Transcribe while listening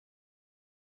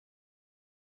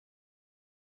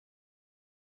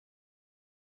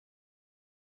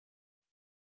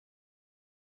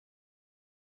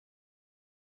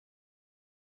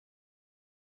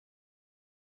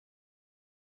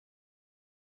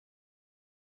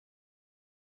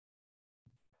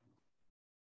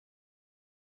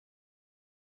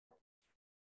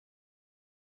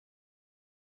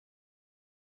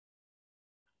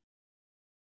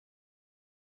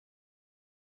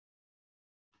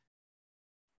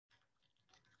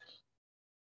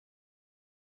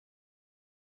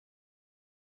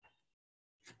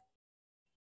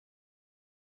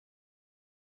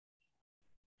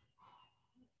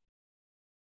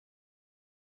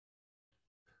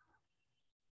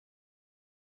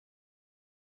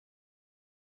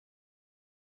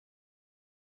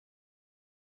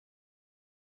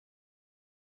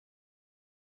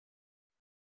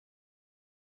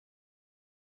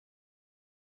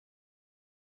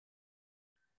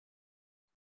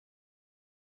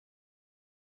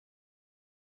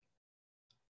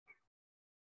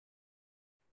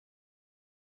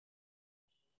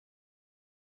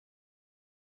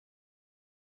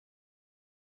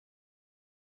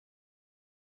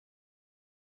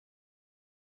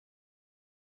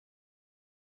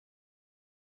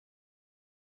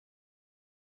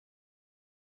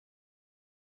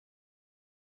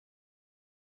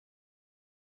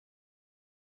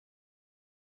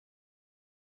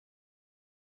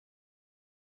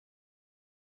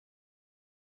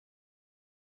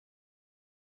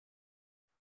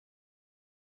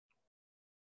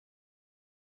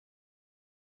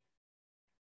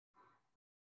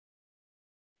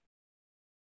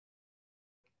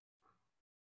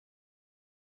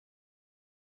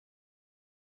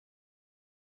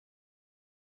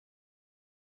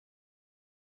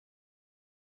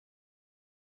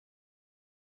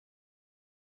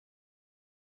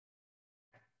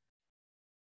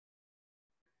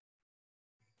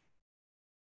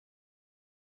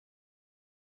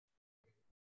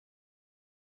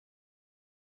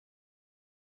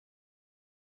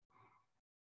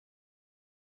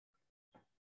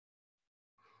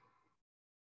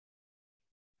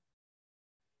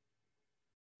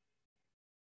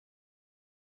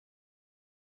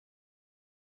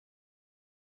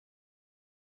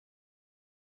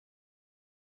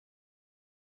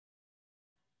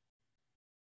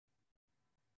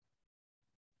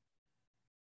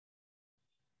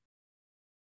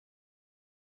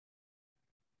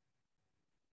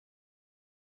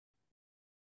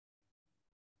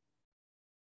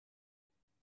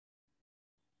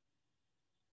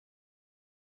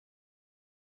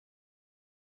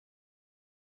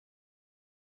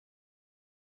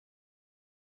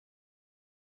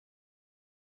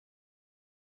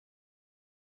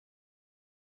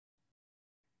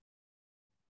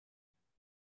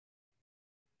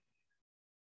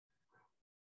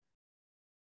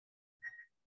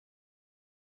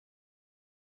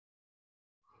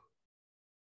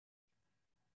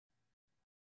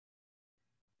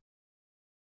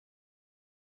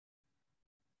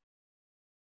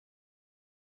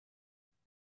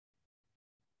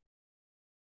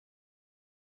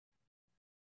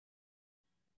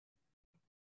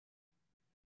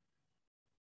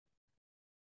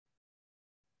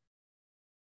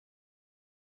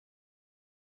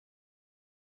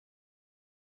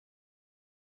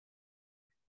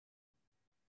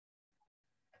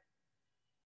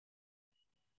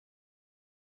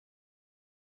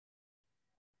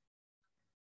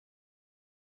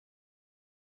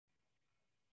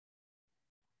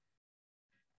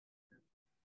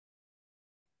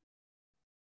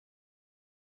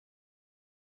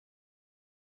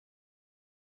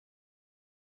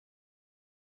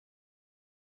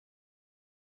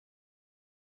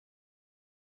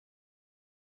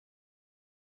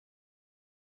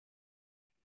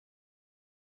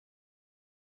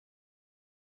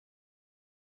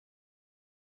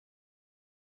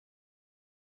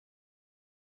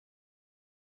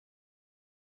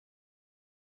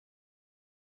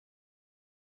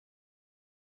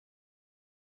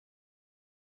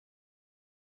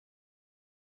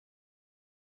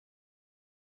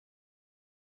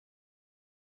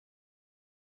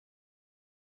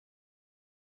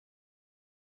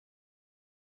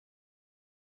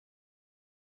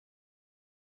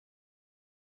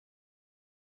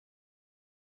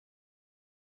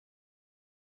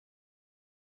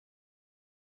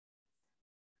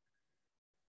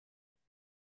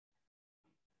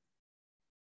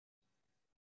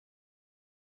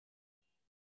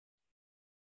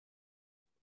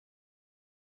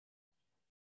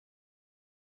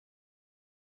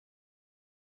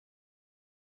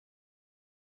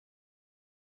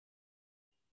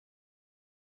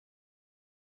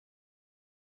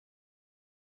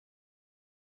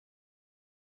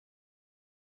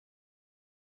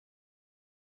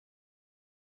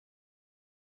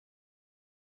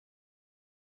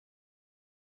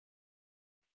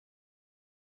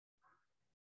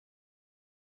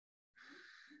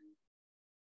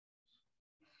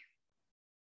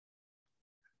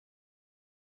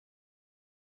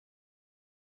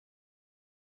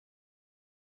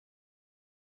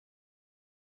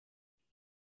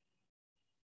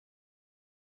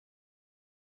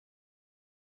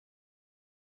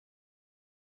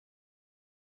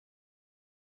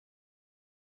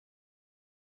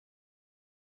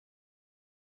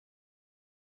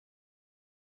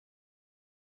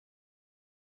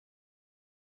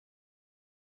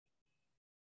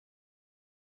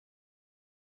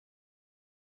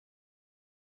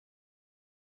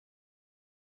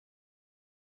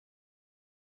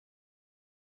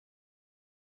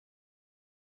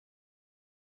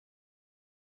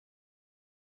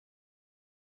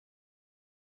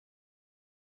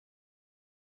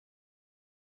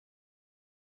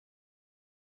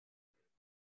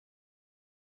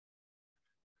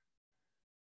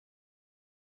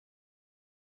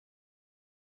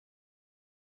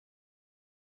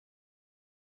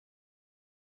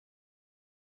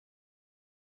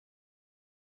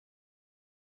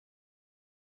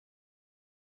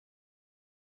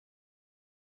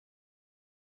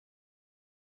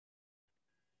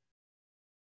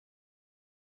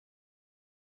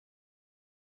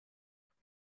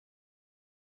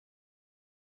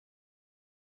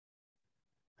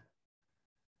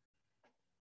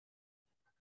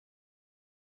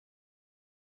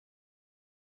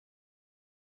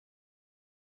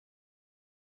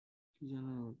কি জানো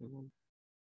আমাকে বল।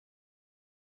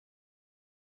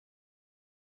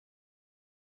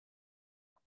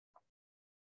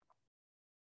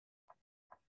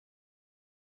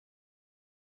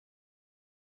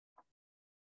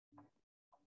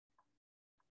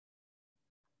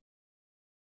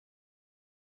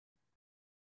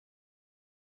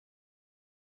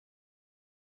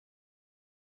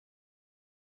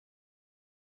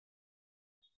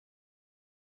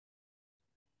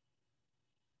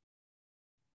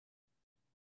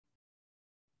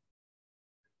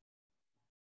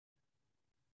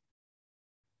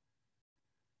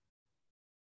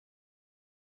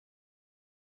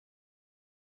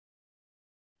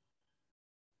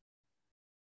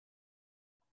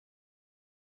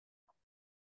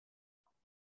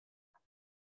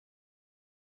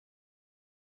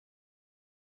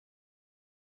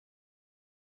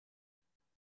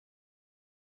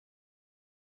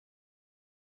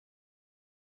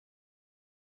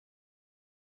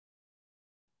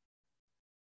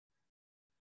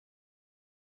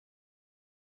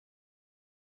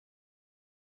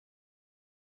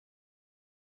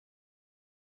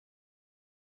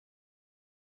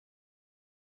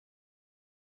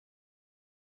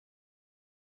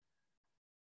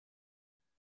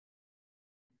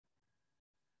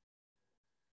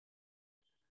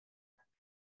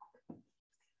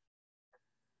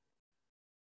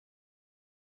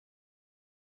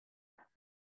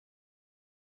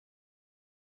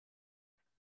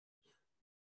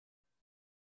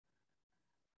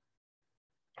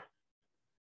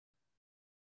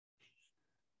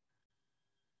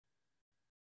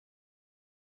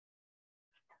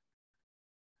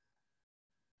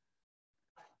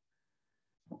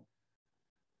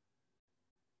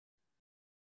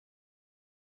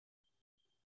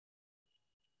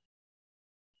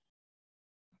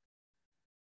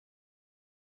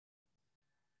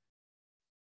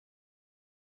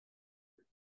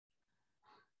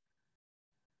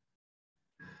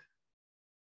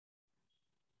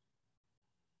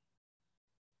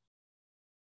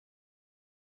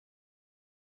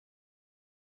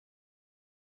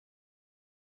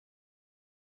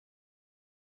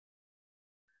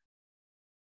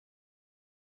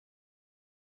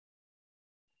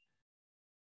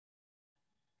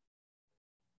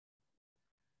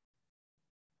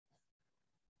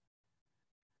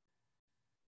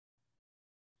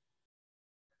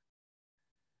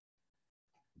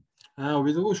 হ্যাঁ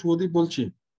অভিযোগ, শুভদীপ বলছি।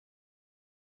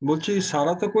 বলছি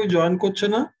সারা তো কই জয়েন করছে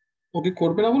না, ও কি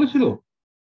করবে না বলেছিল?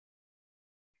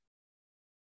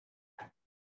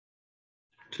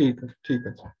 ঠিক আছে, ঠিক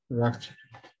আছে, রাখছি।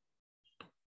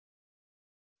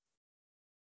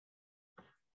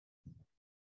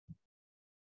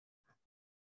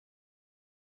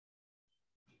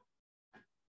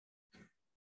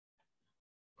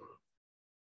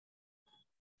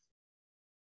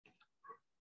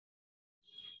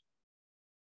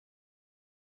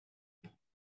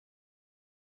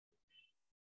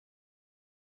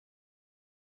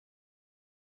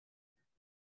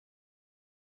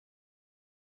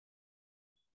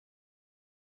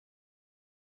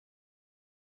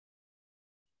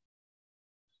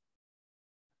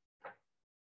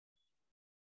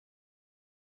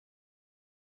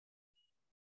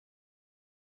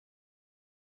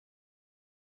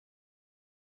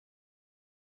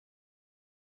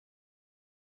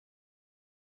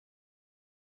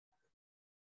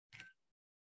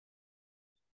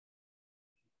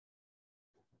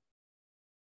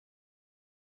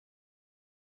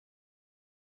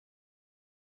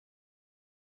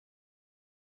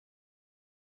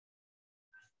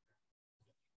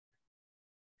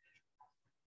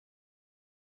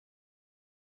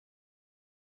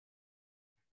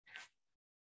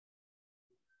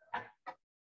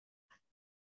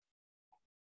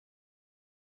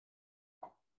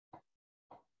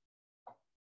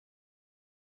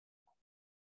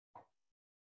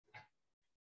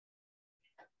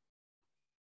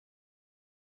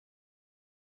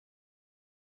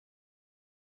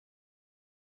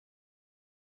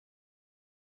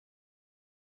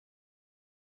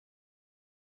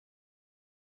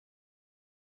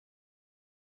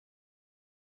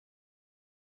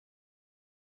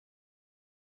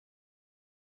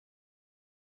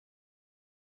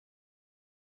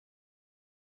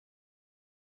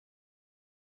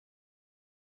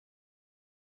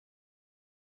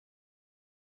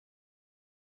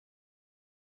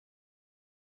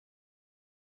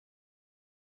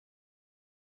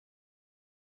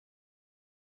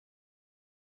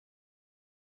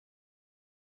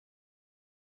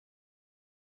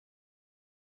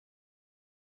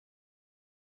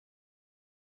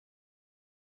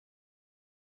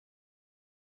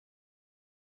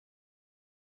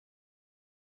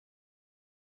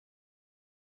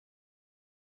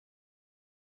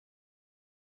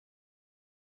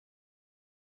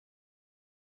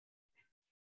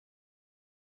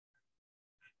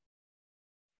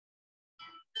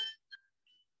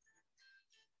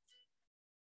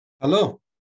 হ্যালো।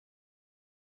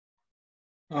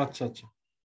 আচ্ছা আচ্ছা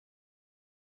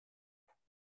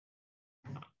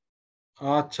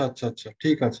আচ্ছা আচ্ছা আচ্ছা,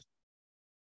 ঠিক আছে।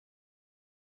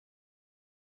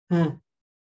 হুম।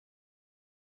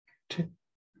 ঠিক।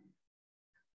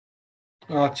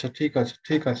 আচ্ছা, ঠিক আছে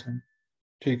ঠিক আছে।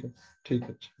 ঠিক আছে ঠিক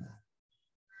আছে।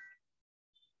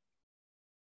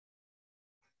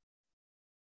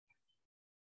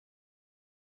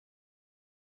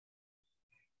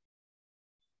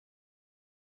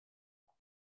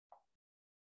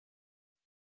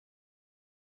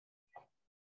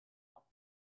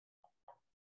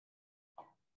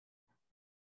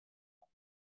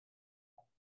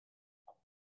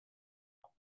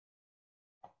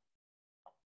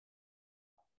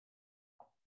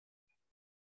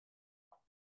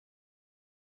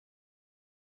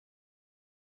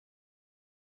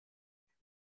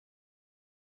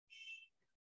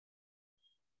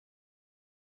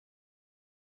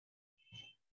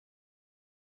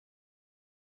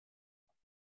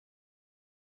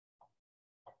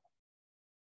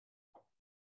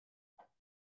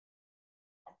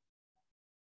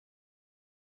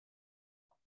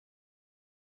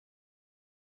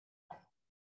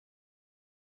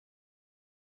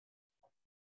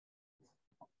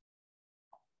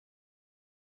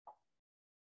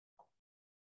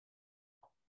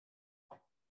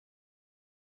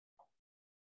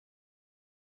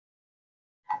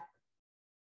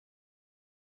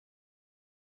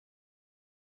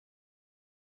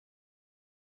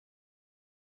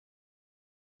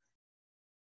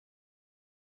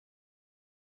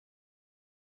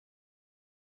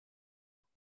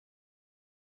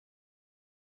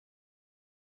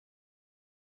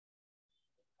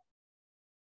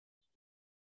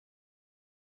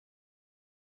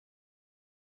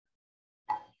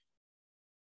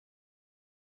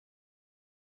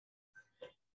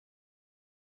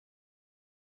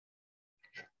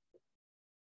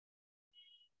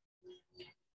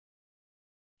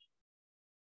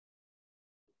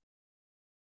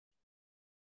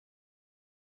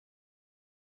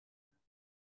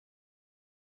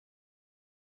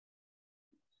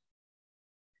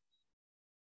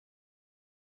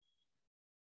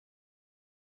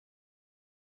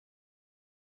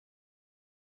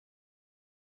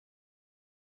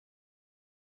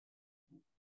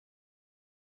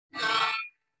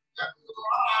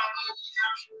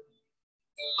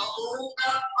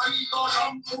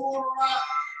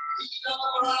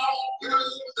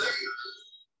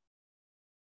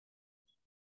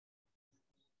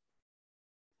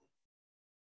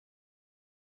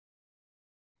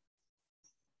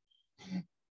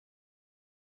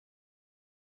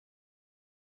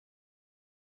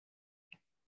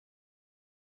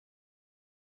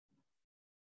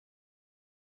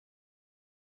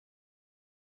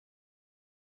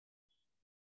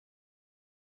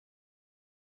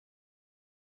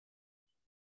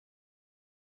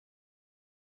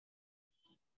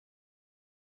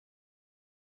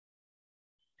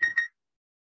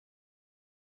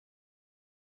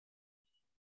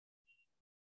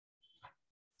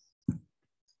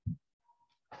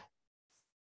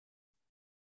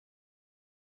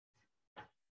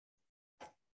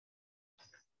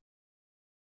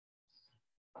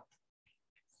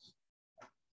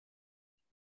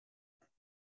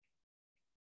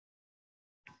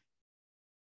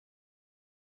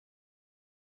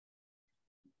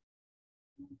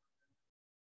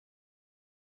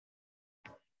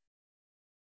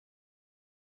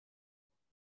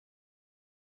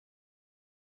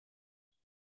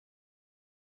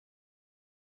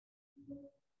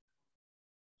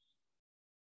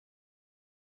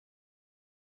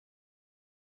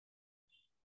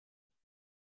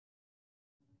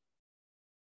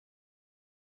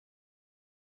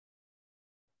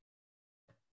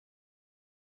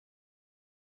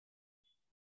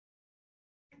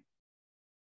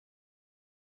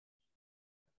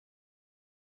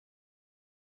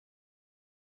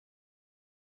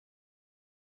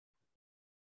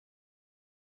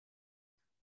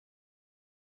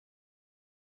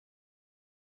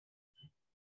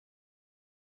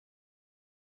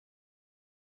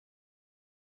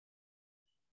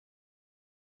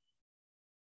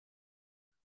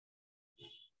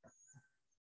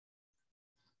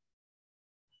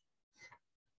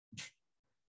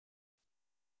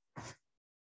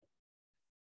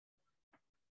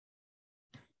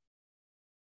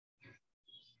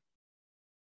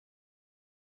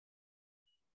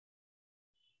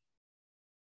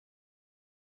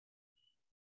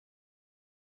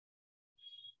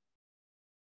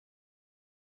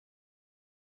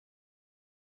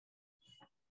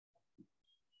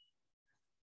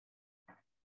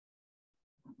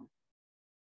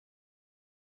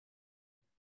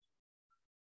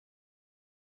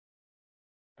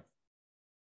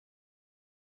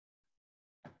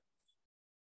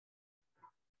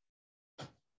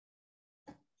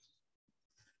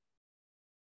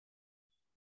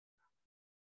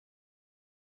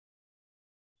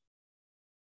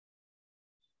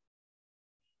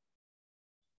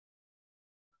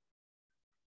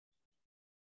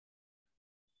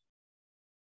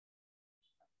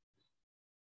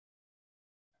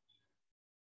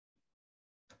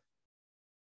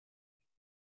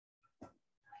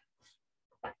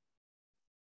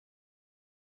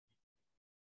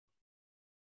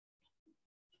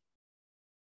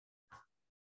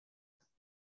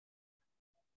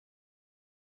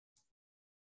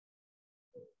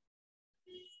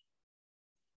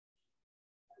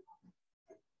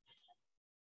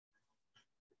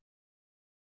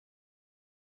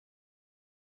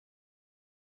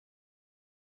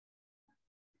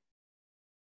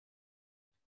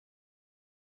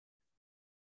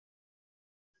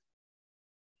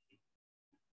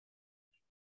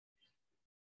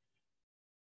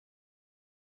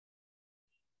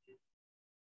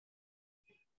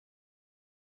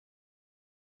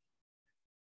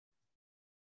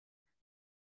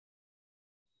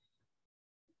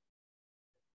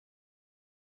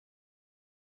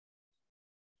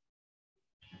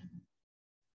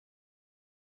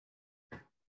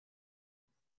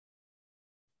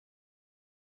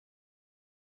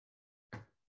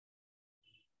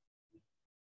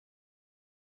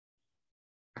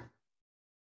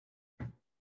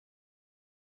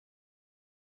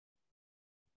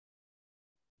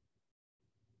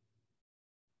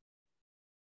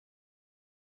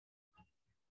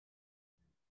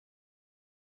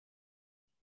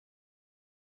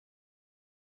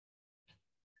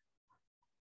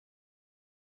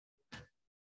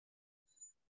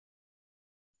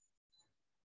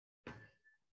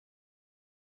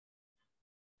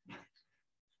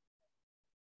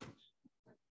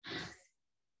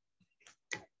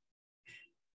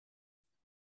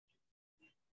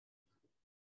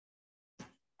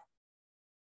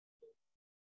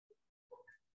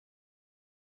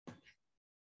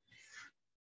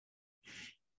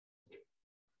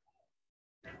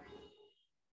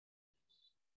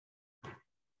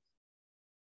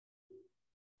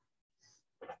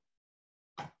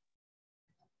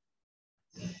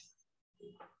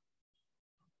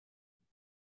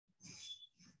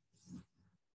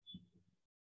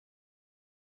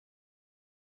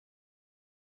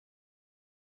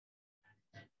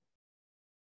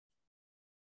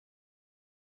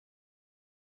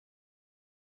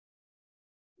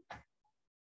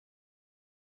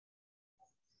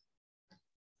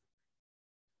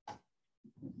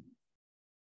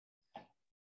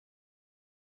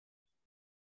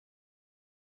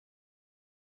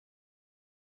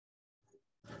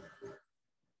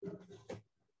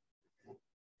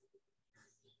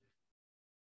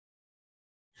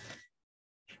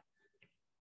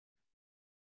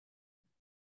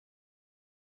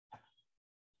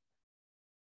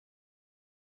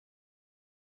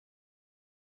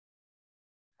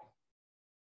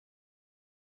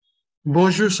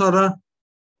 Bonjour, Sarah.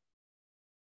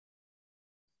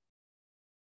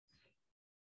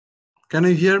 Can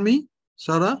you hear me,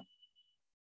 Sarah?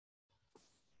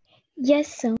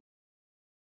 Yes, sir.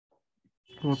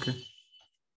 Okay.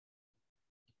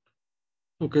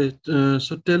 Okay.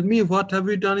 So tell me, what have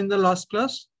you done in the last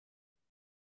class?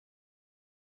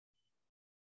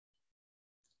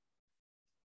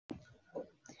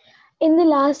 In the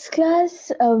last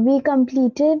class, we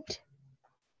completed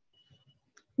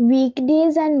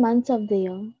weekdays and months of the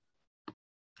year.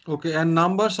 Okay, and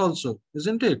numbers also,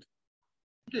 isn't it?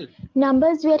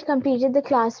 Numbers, we had completed the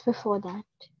class before that.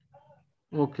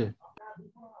 Okay.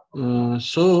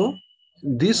 So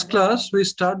this class we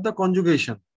start the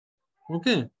conjugation.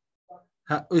 Okay.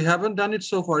 We haven't done it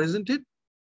so far, isn't it?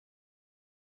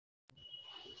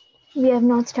 We have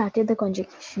not started the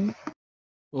conjugation.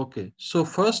 Okay. So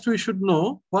first we should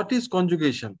know what is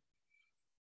conjugation.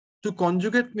 To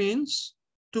conjugate means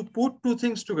to put two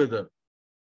things together.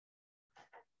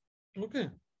 Okay.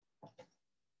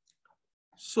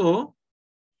 So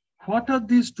what are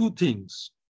these two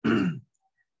things?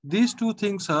 These two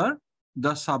things are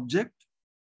the subject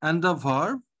and the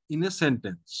verb in a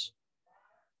sentence.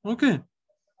 Okay.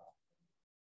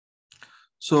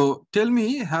 So tell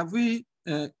me, have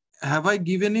I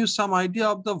given you some idea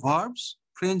of the verbs,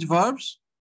 French verbs?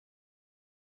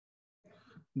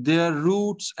 Their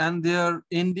roots and their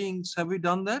endings, have we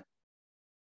done that?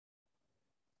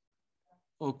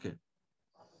 Okay.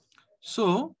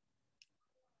 So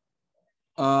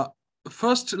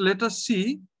first let us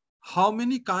see how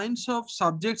many kinds of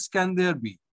subjects can there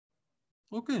be.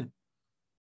 Okay.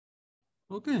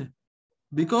 Okay.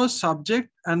 Because subject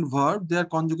and verb, they are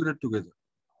conjugated together.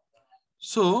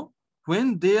 So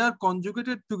when they are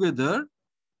conjugated together,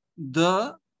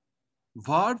 the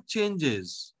verb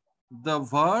changes. The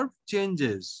verb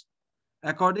changes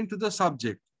according to the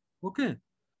subject. Okay.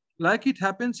 Like it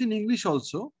happens in English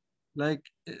also. Like,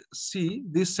 see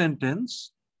this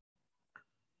sentence.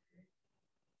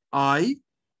 I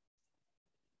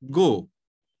go.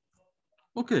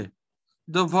 Okay.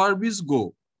 The verb is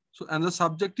go. So, and the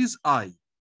subject is I.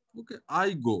 Okay.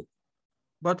 I go.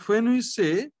 But when we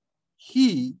say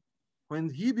he, when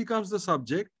he becomes the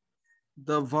subject,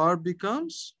 the verb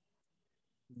becomes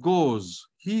goes.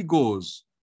 He goes.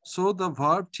 So the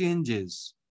verb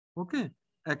changes. Okay.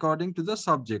 According to the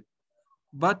subject.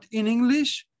 But in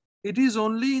English, it is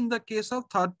only in the case of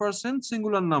third person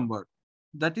singular number.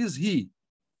 That is he.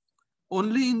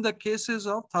 Only in the cases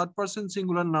of third person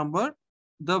singular number,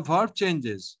 the verb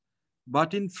changes.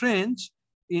 But in French,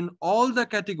 in all the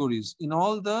categories, in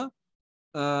uh,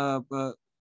 uh,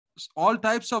 all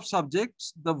types of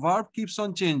subjects, the verb keeps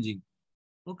on changing.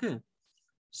 Okay.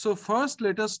 So first,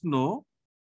 let us know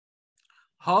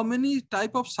how many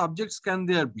type of subjects can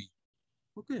there be.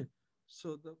 Okay.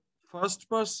 So the first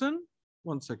person,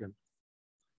 one second.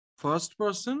 First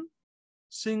person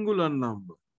singular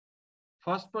number.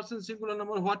 First person singular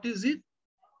number, what is it?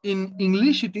 In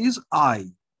English, it is I.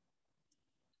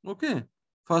 Okay.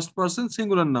 First person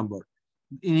singular number.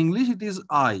 In English, it is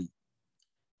I.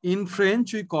 In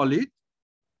French, we call it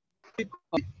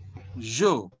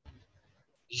je.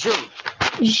 Je.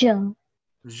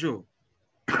 Je.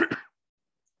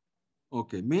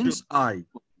 Okay, means I.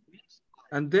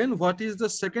 And then what is the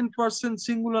second person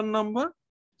singular number?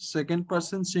 Second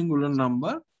person singular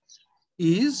number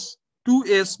is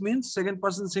 2s, means second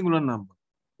person singular number.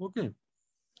 Okay.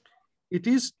 It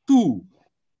is two.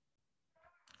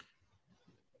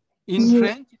 In You.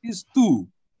 French, it is two.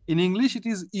 In English, it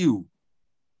is you.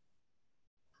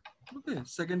 Okay,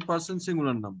 second person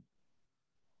singular number.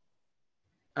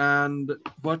 And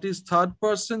what is third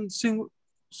person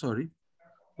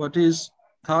what is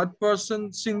third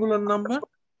person singular number?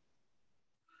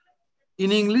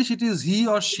 In English, it is he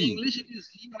or she.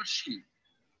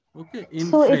 Okay, in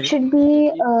So it French, should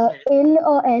be il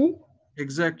or L.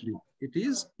 exactly. It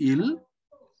is il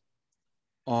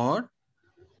or,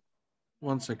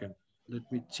 one second, let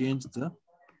me change the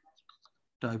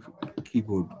type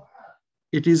keyboard.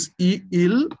 It is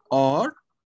il or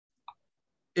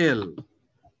L.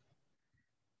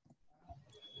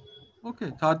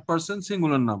 Okay, third person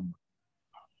singular number.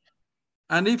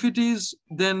 And if it is,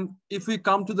 then if we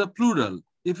come to the plural,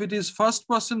 if it is first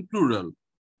person plural,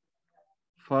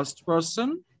 first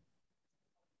person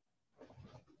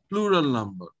plural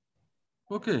number.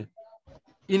 Okay.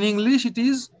 In English, it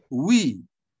is we.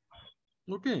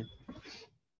 Okay.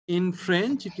 In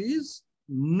French, it is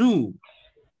nous.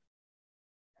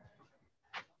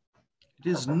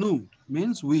 It is nous,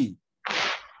 means we.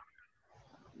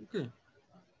 Okay.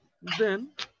 Then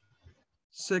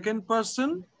second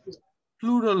person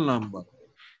plural number.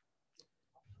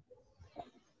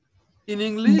 In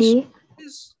English, They.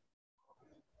 is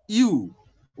you,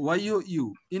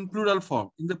 you, in plural form,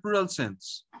 in the plural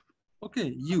sense.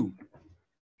 Okay, you.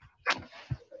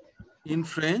 In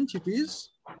French, it is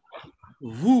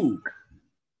vous.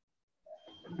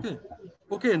 Okay.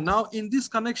 Okay, now in this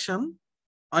connection,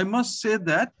 I must say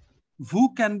that vous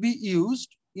can be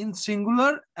used in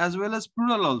singular as well as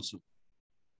plural also.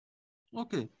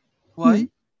 Okay. Why?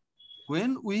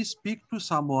 When we speak to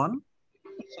someone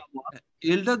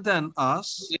elder than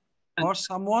us or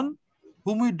someone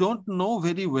whom we don't know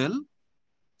very well,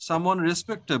 someone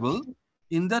respectable,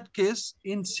 in that case,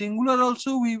 in singular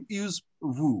also we use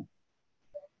vous.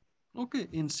 Okay,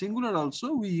 in singular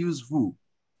also we use vous.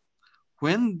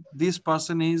 When this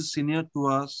person is senior to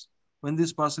us, when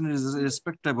this person is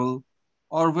respectable,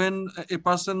 or when a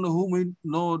person whom we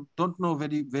don't know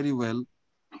very well,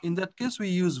 in that case we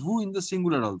use vous in the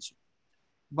singular also.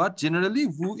 But generally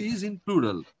vous is in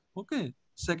plural. Okay,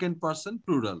 second person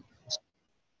plural.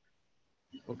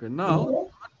 Okay, now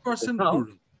third person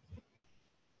plural.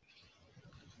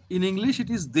 In English it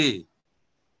is they.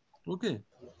 Okay,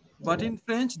 but in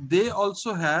French they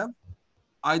also have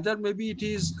either maybe it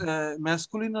is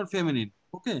masculine or feminine.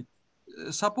 Okay,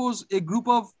 suppose a group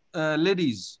of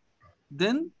ladies,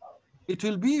 then it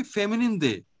will be feminine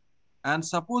they, and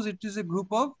suppose it is a group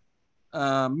of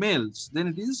males, then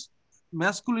it is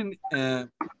masculine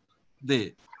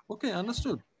they. Okay,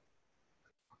 understood?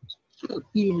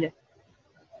 Il.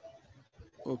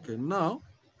 Okay, now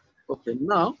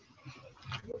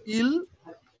il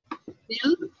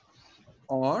Il.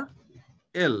 or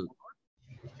l,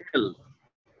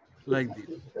 like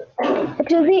this. It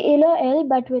will be ill or L,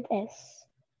 but with S.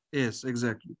 Yes,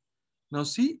 exactly. Now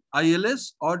see,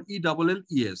 ILS or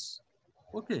ELLES.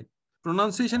 Okay,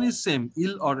 pronunciation is same,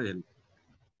 il or l.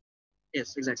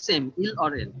 Yes, exactly. Same. Il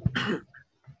or el.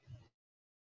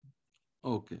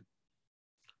 Okay.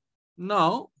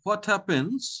 Now, what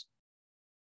happens?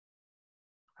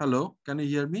 Hello, can you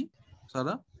hear me,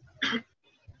 Sarah?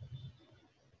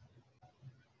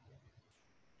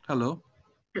 Hello.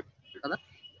 Hello?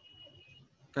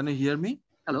 Can you hear me?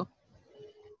 Hello?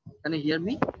 Can you hear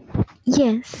me?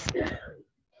 Yes.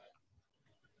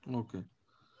 Okay.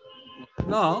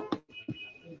 Now,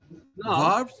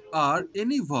 verbs are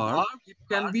any verb. It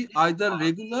can be either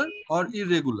regular or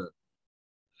irregular.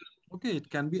 Okay, it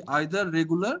can be either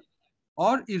regular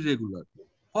or irregular.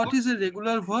 What is a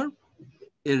regular verb?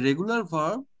 A regular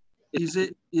verb is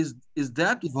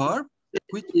that verb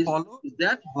which follow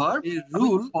That verb a which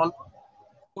rule. follow.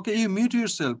 Okay, you mute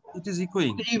yourself. It is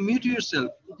echoing. You mute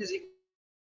yourself. It is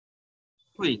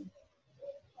echoing.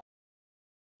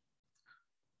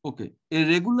 Okay, a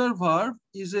regular verb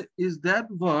is that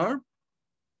verb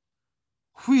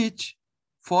which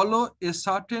follow a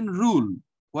certain rule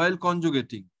while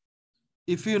conjugating.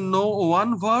 If you know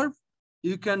one verb,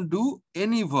 you can do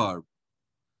any verb.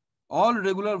 All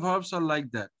regular verbs are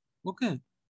like that. Okay.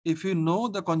 If you know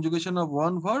the conjugation of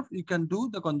one verb, you can do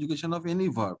the conjugation of any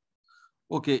verb.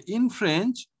 Okay. In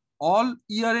French, all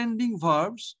ER ending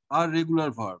verbs are regular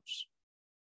verbs.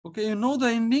 Okay. You know the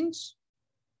endings?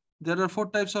 There are 4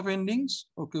 types of endings.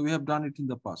 Okay. We have done it in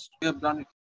the past. We have done it.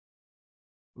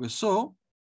 Okay, so,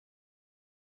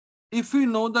 if we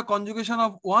know the conjugation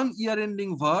of one ER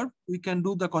ending verb, we can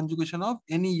do the conjugation of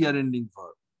any ER ending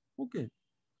verb. Okay.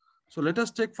 So let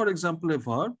us take, for example, a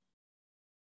verb,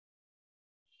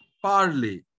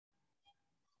 parler.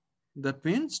 That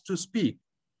means to speak.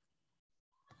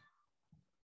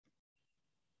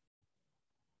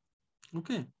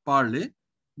 Okay. Parler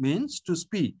means to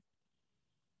speak.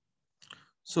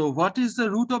 So what is the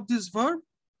root of this verb?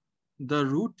 The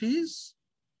root is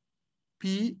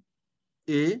P-A-R-L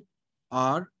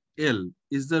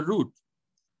is the root.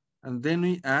 And then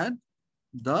we add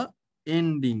the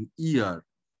ending ER.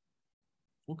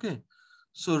 Okay.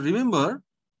 So remember,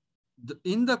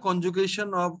 in the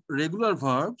conjugation of regular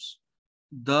verbs,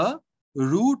 the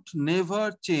root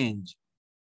never change.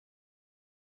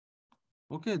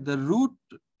 Okay, the root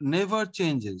never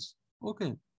changes.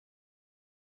 Okay.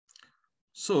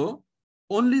 So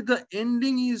only the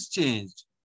ending is changed.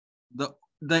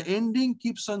 The ending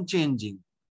keeps on changing.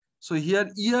 So here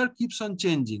ER keeps on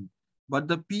changing, but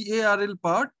the PARL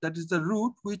part, that is the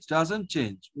root, which doesn't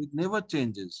change, it never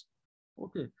changes.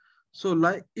 Okay. So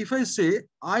like if I say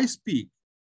I speak,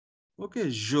 okay,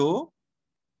 je,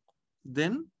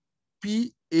 then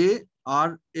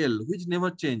PARL, which never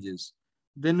changes.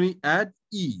 Then we add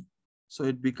E. So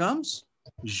it becomes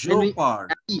je parle.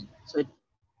 So it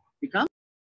becomes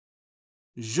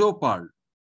Je parle.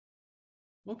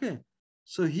 Okay.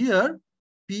 So here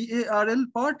PARL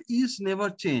part is never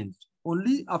changed.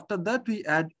 Only after that we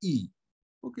add E.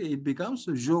 Okay, it becomes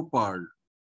je parle.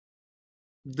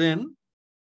 Then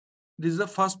this is the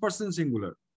first person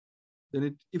singular.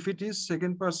 Then if it is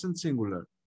second person singular,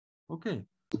 okay,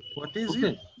 what is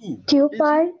it? Tu. Tu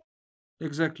parles.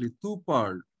 Exactly, tu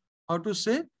parle. How to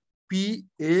say?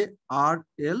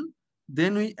 P-A-R-L.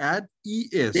 Then we add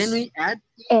E-S.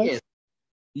 S.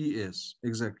 E-S,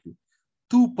 exactly.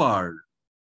 Tu parle.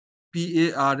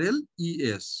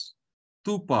 P-A-R-L-E-S.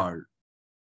 Tu parle.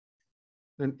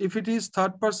 Then if it is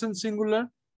third person singular,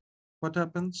 what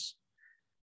happens?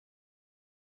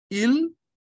 Il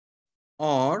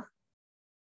or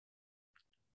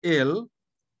L,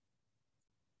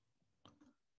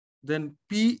 then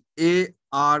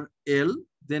P-A-R-L,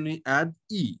 then we add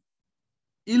E.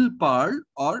 Il parle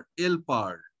or elle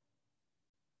parle.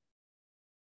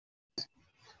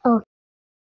 Oh.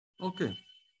 Okay.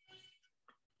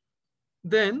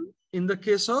 Then in the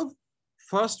case of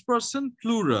first person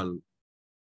plural,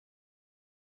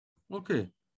 okay,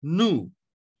 nous.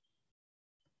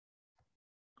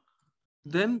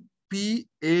 Then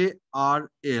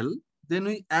P-A-R-L, then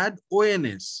we add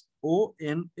O-N-S,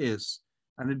 O-N-S,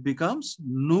 and it becomes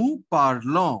nous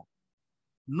parlons.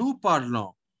 Nous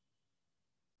parlons.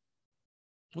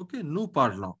 Okay, nous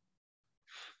parlons.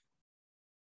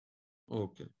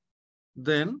 Okay.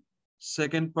 Then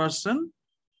second person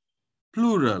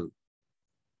plural,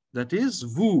 that is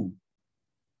vous.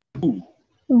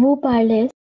 Vous parlez.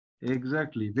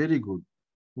 Exactly, very good.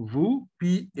 Vous,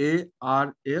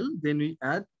 P-A-R-L, then we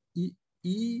add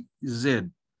E-Z,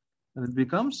 and it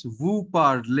becomes vous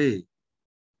parlez.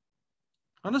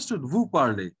 Understood? Vous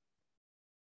parlez.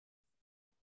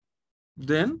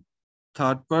 Then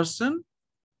third person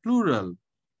plural,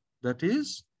 that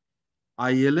is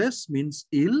ILS means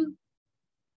il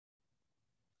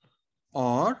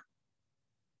or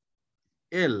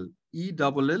L,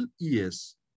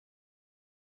 E-double-L-E-S.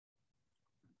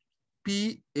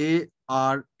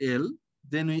 P-A-R-L,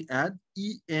 then we add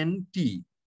E-N-T.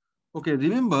 Okay,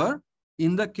 remember,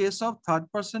 in the case of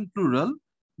third person plural,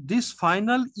 this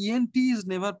final ENT is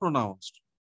never pronounced.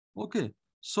 Okay,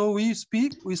 so we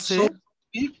speak, we say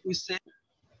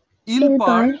il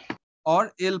parle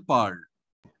or elle parle.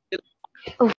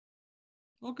 Oh.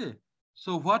 Okay,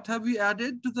 so what have we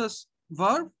added to this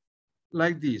verb?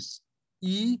 Like this,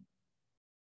 E,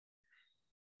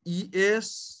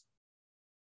 E-S,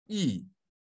 E,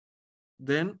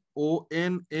 then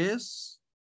O-N-S,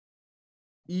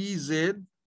 E-Z,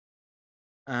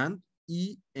 and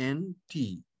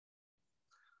E-N-T.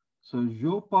 So,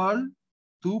 je parle,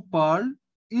 tu parles,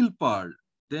 il parle.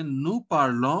 Then nous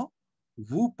parlons,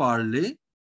 vous parlez,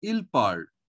 il parle.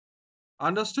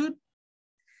 Understood?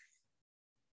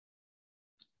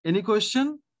 Any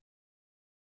question?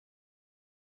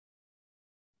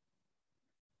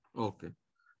 Okay.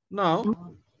 Now,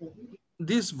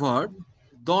 this verb,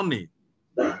 donner.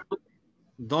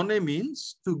 Donner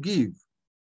means to give.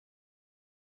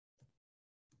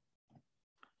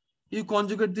 You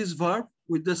conjugate this verb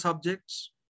with the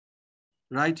subjects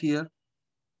right here.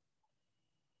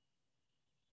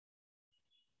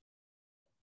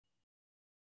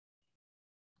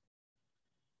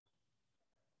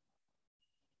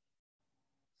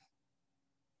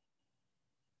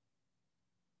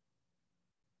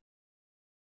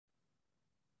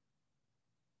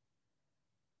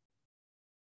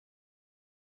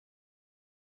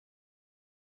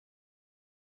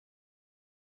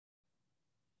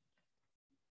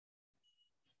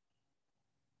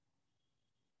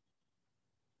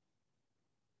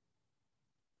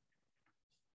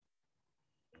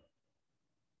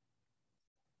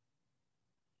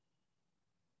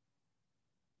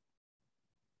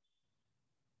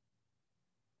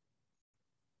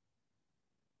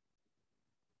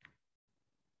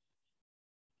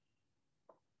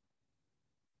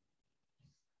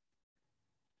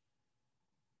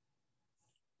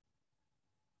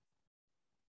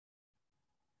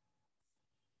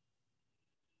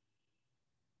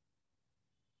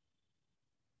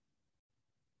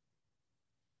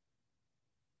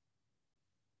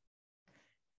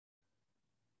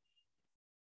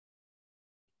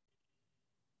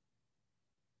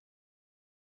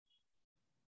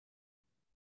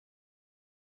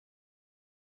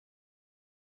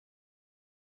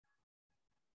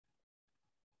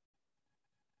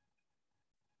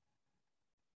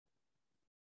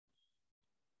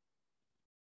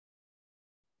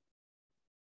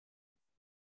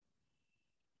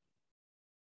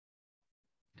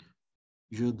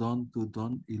 Je donne, tu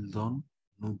donnes, il donne,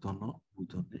 nous donnons, vous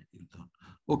donnez, il donne.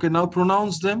 Okay, now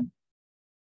pronounce them.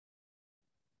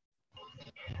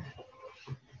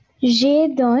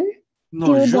 Je donne.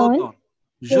 No, Tu je donnes. donne.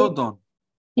 Je donne.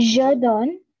 Je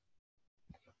donne,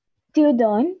 tu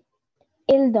donnes,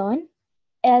 il donne,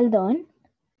 elle donne,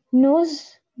 nous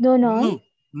donnons,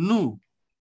 Nous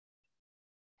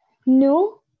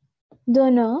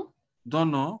donnons,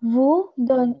 donnons, vous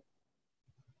vous,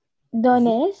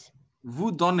 donnez,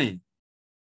 vous donnez.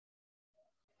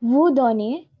 vous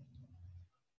donnez,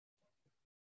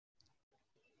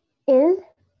 ils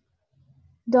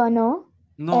donnent,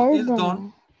 No, elles il don,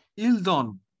 donnent, il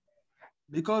don.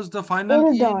 Because the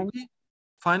ils donnent.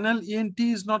 final ENT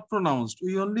is not pronounced.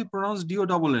 We only pronounce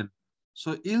DONN.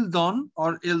 So il don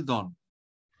or il don.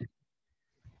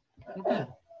 Okay.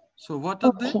 So what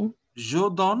are they? Okay. Je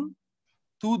don,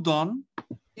 tu don,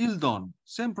 il don.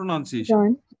 Same pronunciation.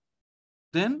 Donne,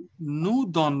 Then nous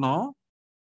donnons,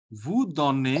 vous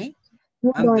donnez,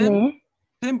 vous and then donnez,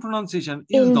 same pronunciation,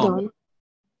 il ils don. donnent.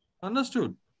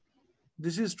 Understood?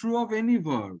 This is true of any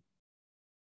verb,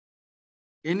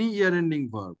 any year-ending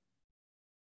verb.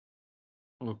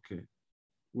 Okay.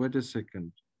 Wait a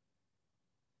second.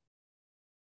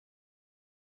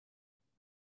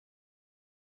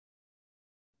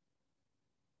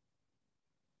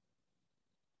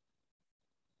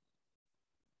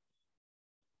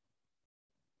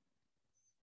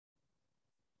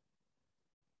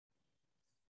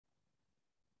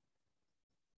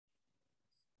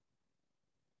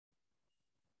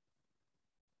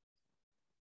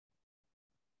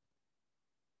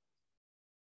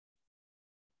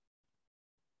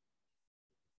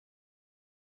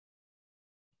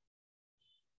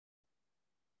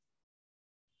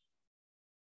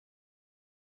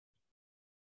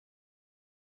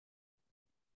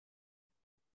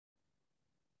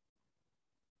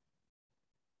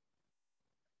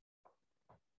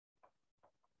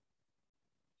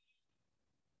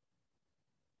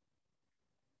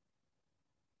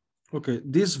 Okay,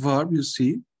 this verb you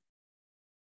see,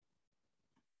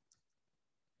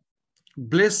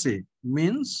 blesse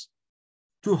means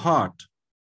to heart.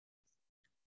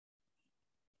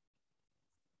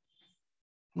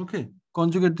 Okay,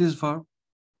 conjugate this verb.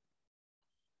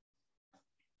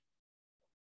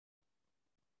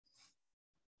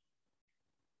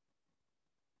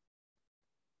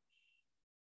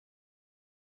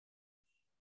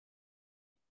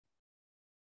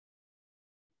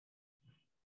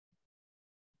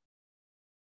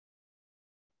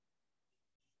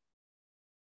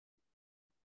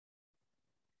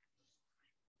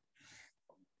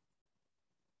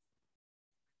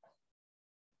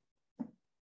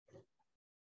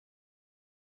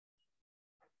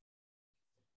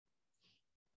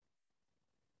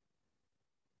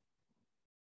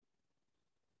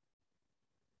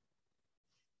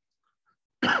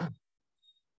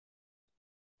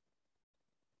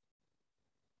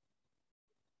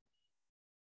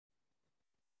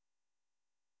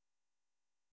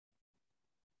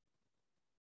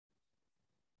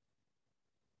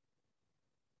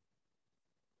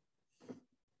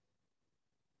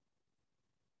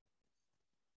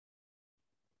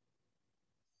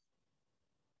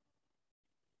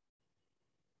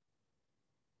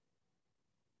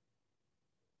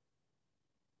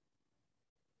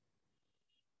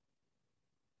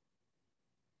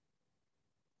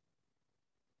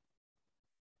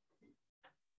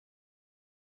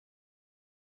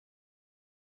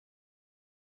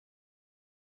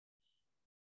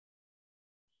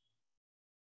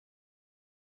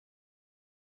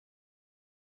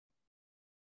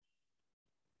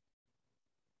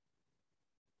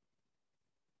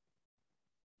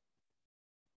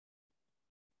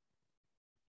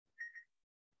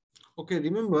 Okay,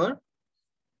 remember,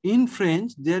 in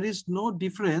French, there is no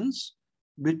difference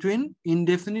between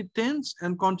indefinite tense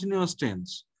and continuous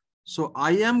tense. So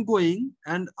I am going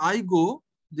and I go,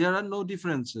 there are no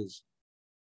differences.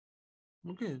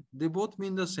 Okay, they both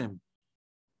mean the same.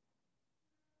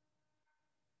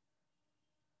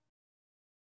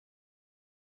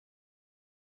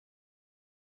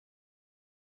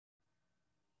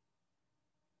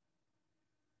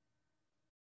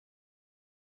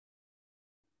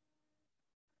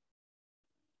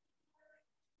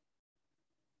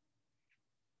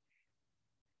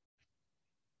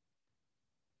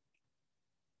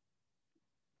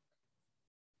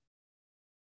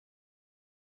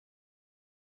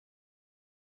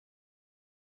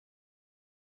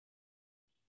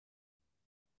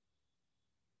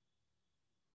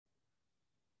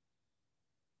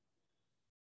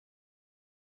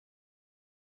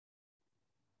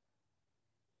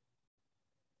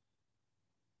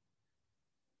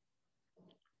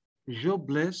 Je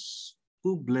blesse,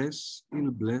 tu blesses, il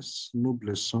blesse, nous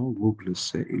blessons, vous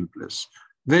blessez, il blesse.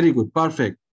 Very good,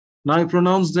 perfect. Now I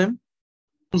pronounce them.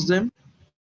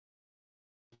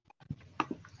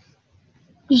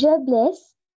 Je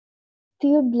blesse,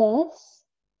 tu blesses,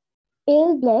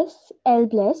 il blesse, elle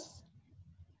blesse.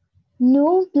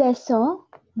 Nous blessons,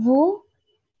 vous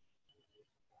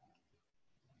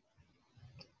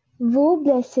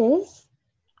blessez,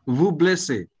 Vous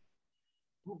blessez.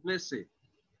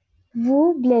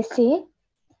 vous blessez,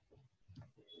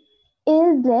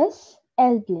 il blesse,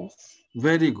 elle blesse.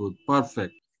 Very good.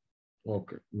 Perfect.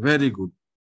 Okay. Very good.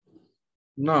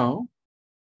 Now,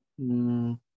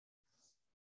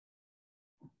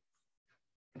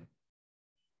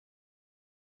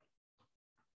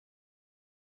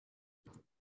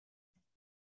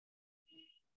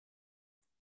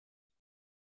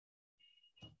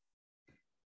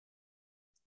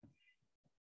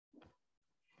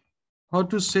 how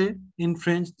to say in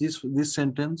French this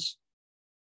sentence?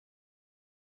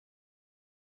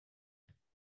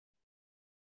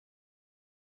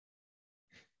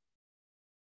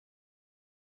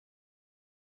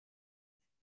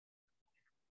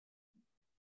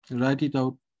 Write it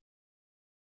out.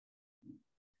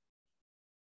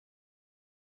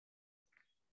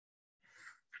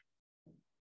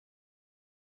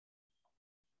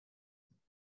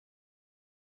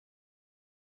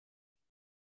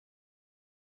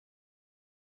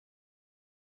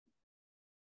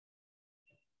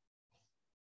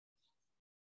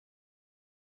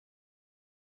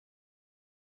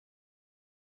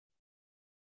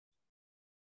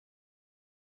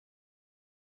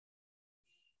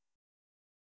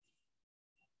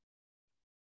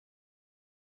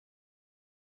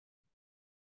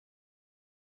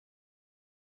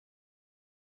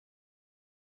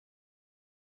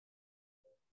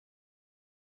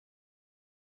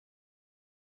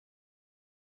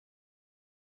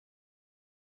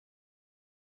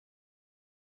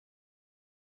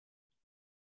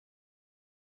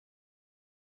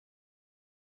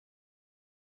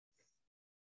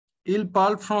 Il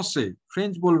parle français.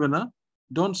 French bolbe na.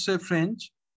 Don't say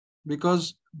French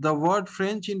because the word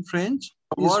French in French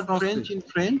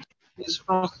is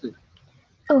français.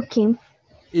 Okay.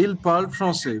 Il parle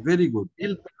français. Very good.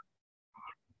 Il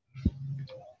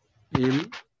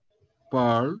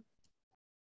parle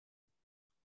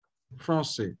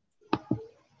français.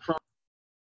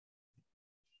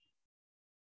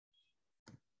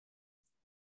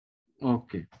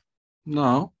 Okay.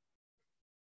 Now,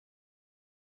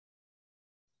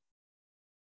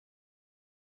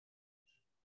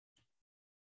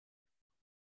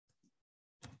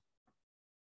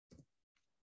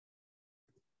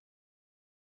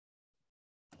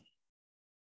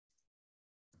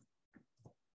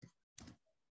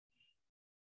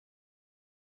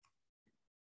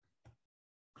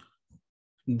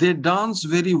 they dance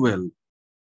very well.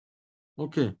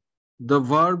 Okay. The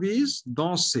verb is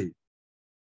danser.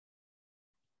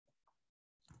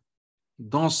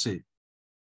 Danser.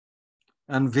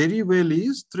 And very well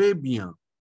is très bien.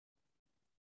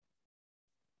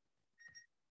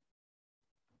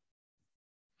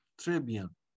 Très bien.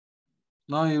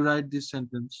 Now you write this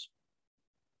sentence.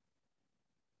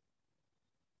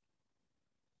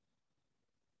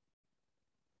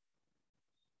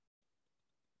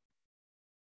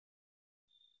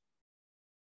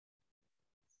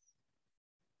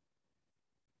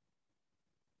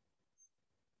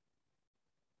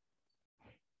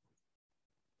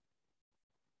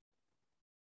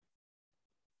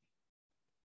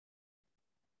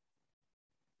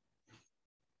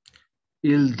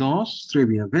 Il danse très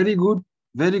bien. Very good.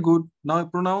 Very good. Now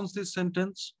pronounce this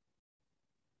sentence.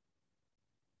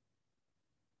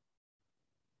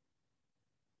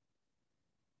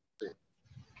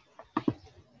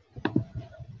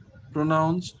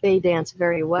 Pronounce. They dance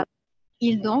very well.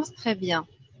 Ils dansent très bien.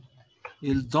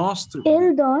 Il danse très bien.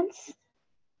 Il danse.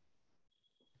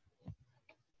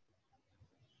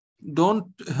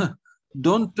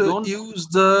 Don't use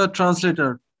the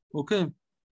translator, okay?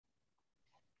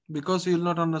 Because you will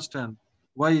not understand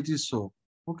why it is so.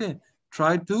 Okay,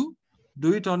 try to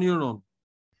do it on your own.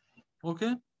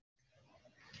 Okay.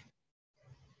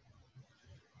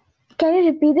 Can you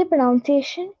repeat the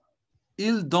pronunciation?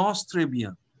 Il danse très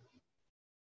bien.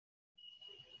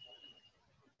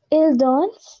 Il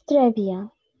danse très bien.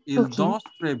 Il Okay. danse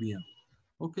très bien.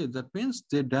 Okay, that means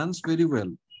they dance very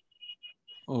well.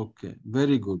 Okay,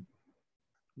 very good.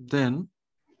 Then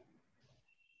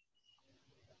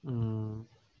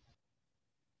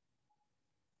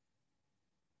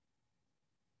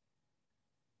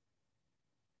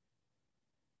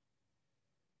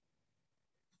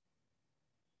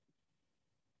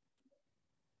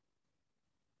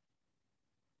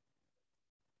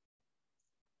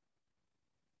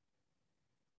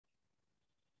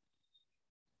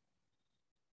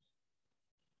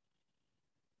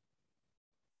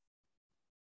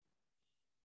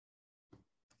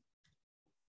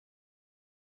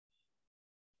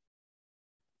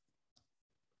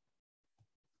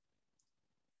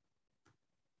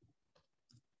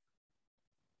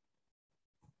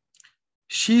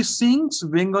She sings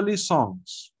Bengali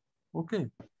songs. Okay.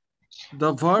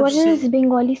 The verb What sing. is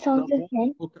Bengali songs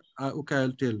again? Okay, okay,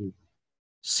 I'll tell you.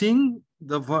 Sing,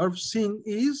 the verb sing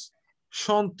is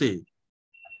shante.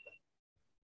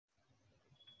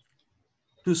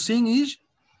 To sing is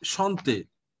shante.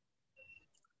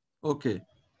 Okay.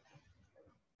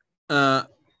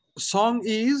 Song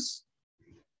is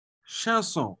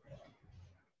chanson.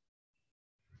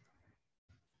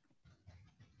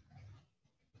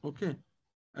 Okay.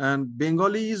 And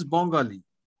Bengali is Bengali.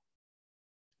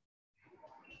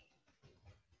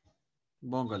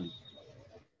 Bengali.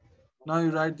 Now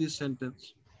you write this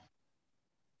sentence.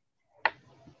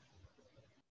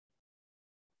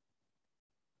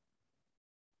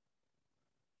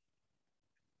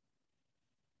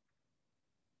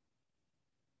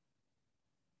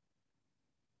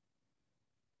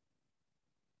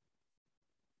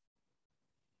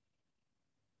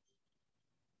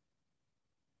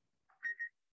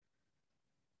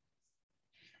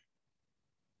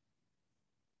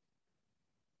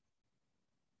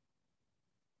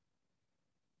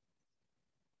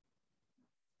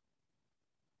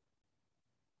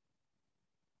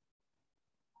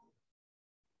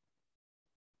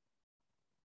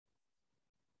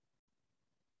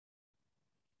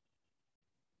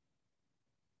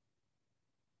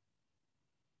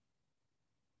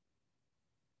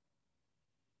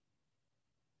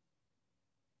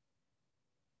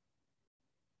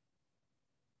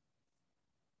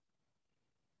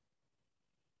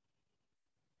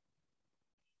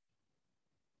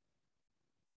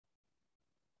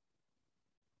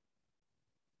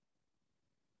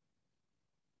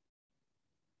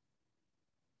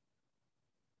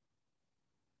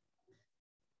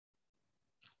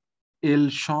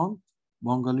 Elle chante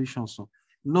Bengali chanson.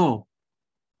 No.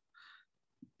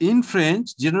 In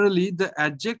French, generally the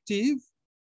adjective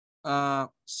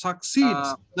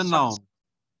succeeds the noun.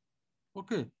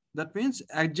 Okay. That means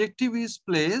adjective is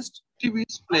placed after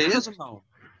the noun.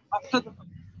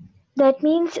 That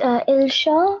means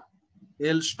Ilsha,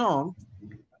 Elle chante.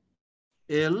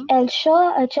 Elle.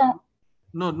 Elsha,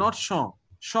 No, not chant.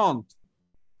 Chante.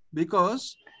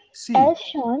 Because see.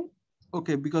 Elshan.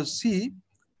 Okay. Because see.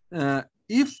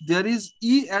 If there is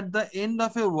E at the end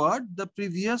of a word, the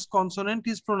previous consonant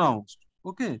is pronounced.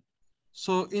 Okay.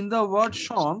 So in the word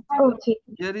chant, Okay.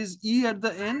 there is E at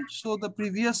the end, so the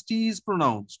previous T is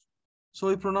pronounced. So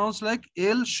we pronounce like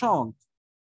El chant.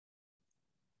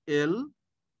 El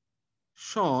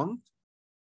chant.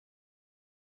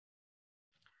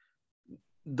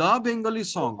 The Bengali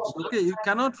songs. Okay, you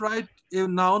cannot write a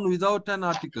noun without an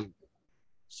article.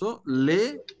 So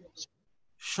les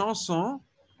chansons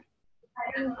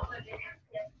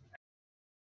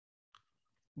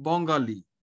Bengali.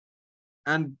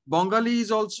 And Bengali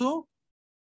is also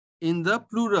in the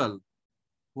plural.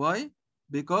 Why?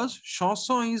 Because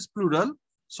chanson is plural,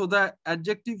 so the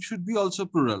adjective should be also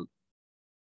plural.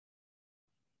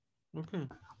 Okay.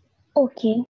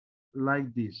 Okay.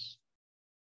 Like this.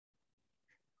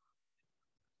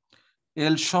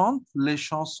 Elle chante les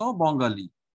chansons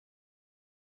Bengali.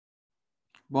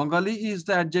 Bengali is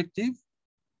the adjective.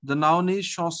 The noun is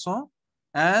chanson.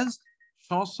 As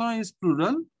chanson is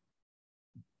plural,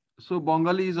 so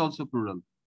Bengali is also plural.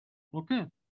 Okay.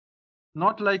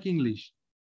 Not like English.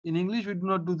 In English, we do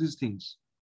not do these things.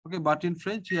 Okay. But in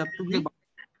French, you have to be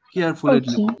careful.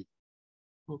 Okay.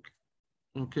 Okay.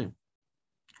 Okay.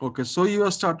 Okay. So you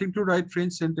are starting to write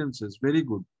French sentences. Very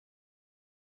good.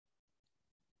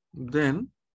 Then,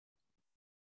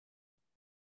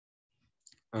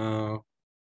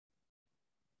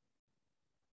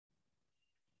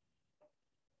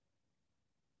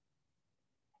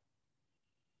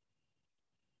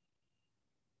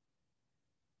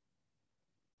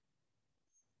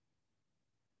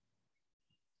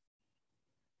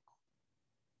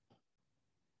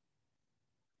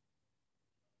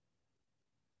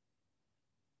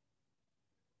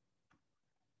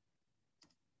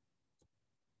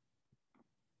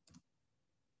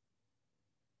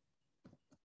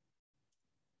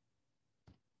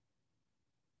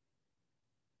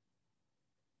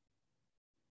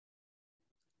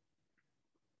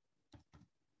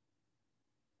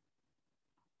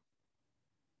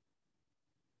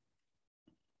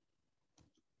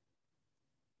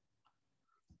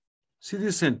 see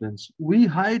this sentence. We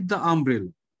hide the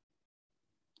umbrella.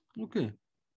 Okay.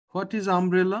 What is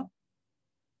umbrella?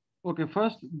 Okay,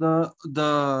 first the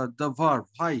verb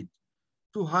hide.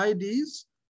 To hide is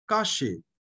kashe.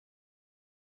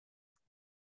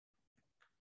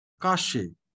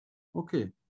 Kashe. Okay.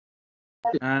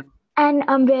 And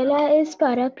umbrella is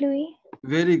parapluie.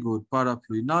 very good,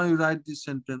 parapluie. Now you write this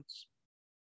sentence.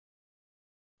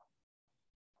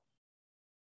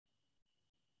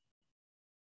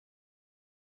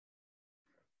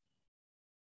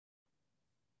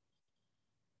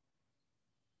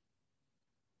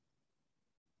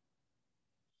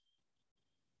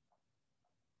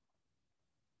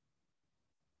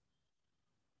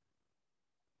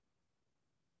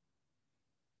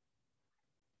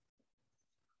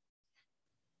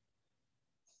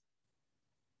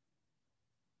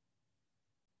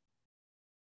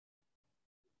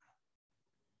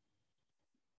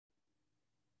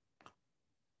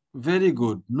 Very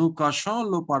good. Nous cachons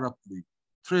le parapluie.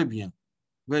 Très bien.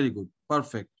 Very good.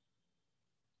 Perfect.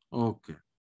 Okay.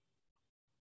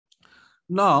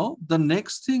 Now, the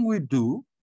next thing we do,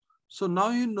 so now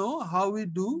you know how we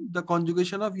do the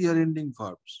conjugation of year-ending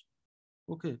verbs.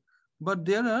 Okay. But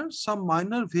there are some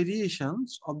minor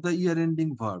variations of the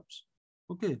year-ending verbs.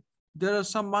 Okay. There are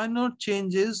some minor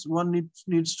changes one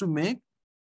needs to make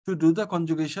to do the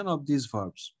conjugation of these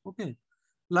verbs. Okay.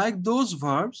 Like those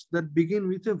verbs that begin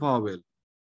with a vowel.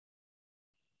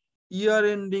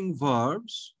 Year-ending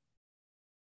verbs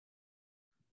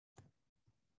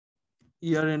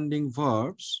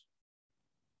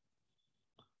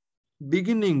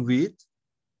beginning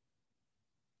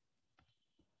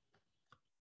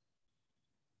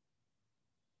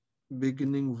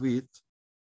with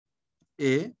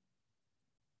a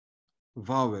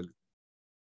vowel.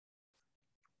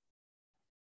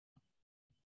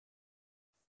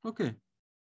 Okay.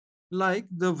 Like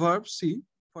the verb see,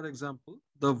 for example,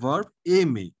 the verb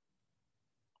aimer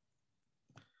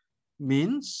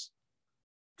means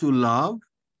to love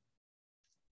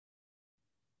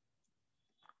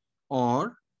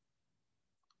or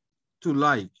to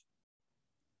like.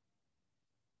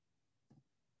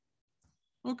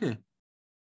 Okay.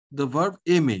 The verb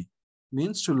aimer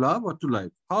means to love or to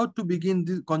like. How to begin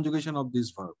the conjugation of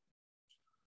this verb?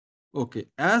 Okay.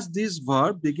 As this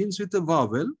verb begins with a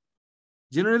vowel,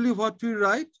 generally what we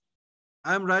write,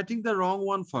 I am writing the wrong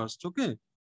one first. Okay.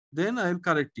 Then I will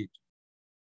correct it.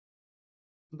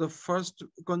 The first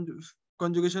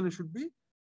conjugation it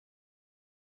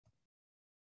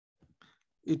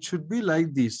should be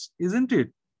like this, isn't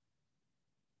it?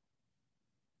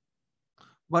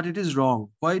 But it is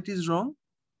wrong. Why it is wrong?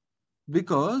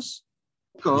 Because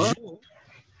It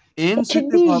ends with should a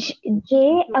be verb.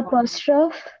 J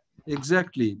apostrophe.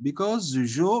 Exactly, because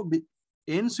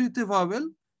ends with a vowel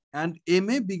and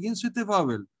ma begins with a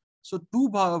vowel. So two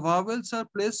vowels are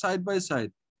placed side by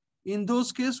side. In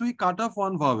those cases, we cut off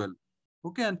one vowel,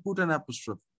 okay, and put an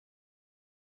apostrophe.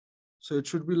 So it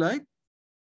should be like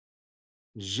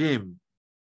j'aime.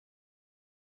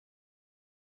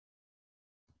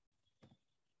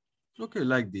 Okay,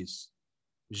 like this,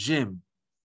 j'aime.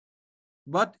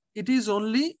 But it is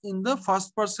only in the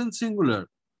first person singular.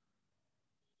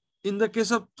 In the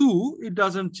case of two, it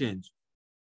doesn't change.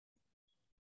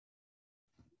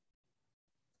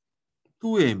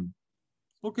 To aim.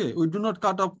 Okay, we do not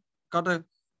cut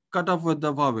off with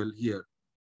the vowel here.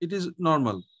 It is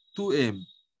normal. To aim.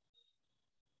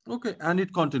 Okay, and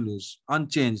it continues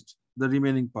unchanged, the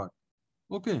remaining part.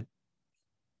 Okay.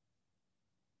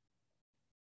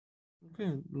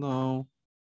 Okay, now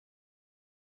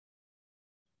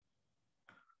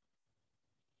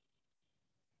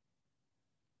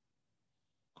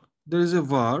there is a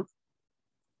verb.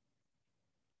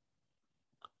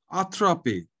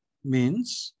 Attraper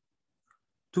means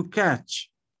to catch.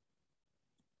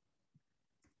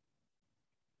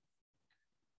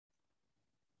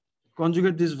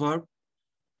 Conjugate this verb.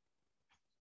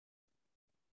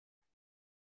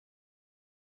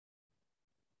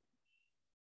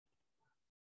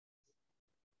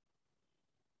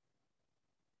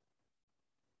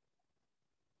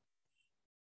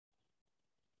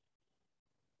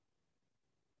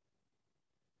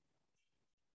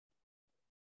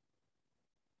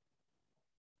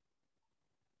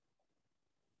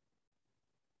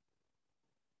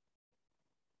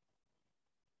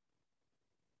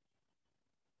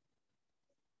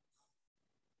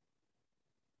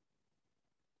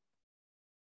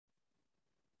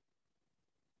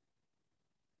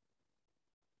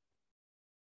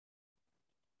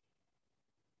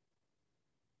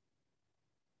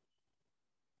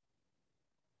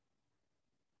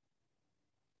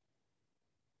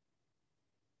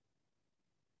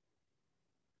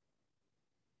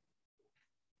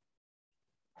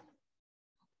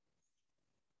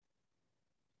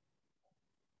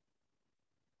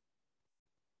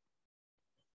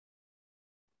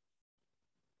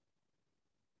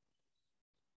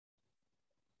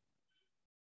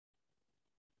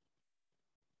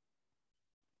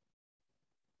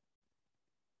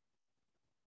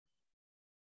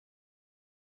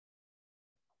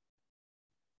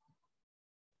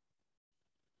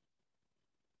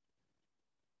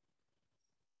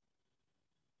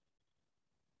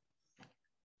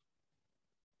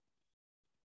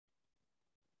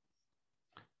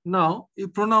 Now you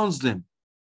pronounce them.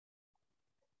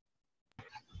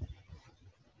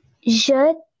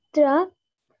 Jatra,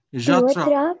 Jatra.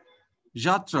 Tuatra,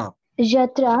 Jatra.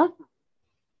 Jatra,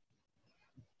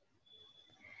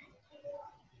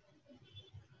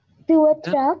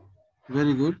 Tuatra,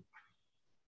 Very good.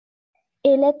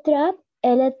 Eletra,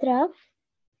 elle attrape,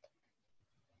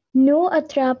 nous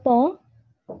attrapons,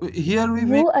 Here we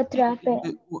make, vous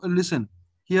attrapez. listen,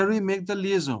 here we make the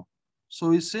liaison. So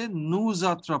we say nous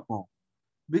attrapons.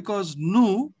 Because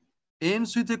nous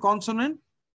ends with a consonant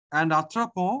and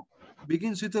attrapons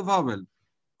begins with a vowel.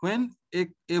 When a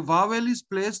vowel is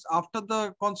placed after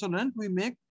the consonant,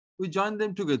 we join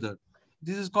them together.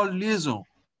 This is called liaison,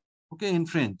 okay, in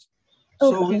French.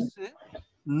 So we say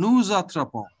nous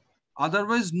attrapons.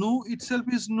 Otherwise, nous itself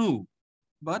is nous,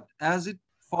 but as it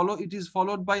is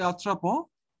followed by attrapons,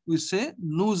 we say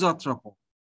nous attrapons.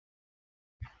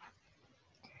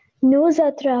 Nous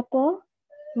attrapons,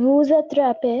 vous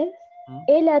attrapez,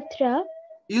 il attrape,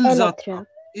 elle attrape.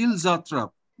 Ils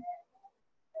attrapent.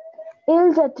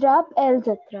 Ils attrapent, elles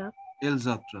attrapent. Elles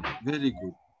attrape. Very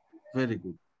good. Very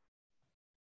good.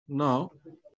 Now,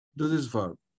 do this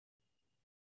verb.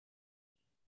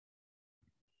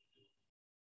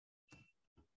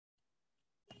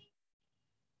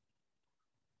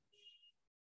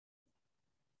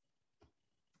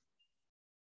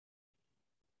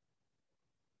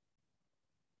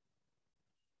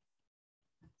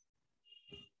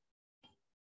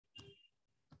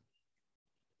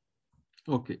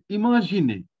 Okay.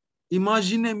 Imagine.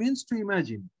 Imagine means to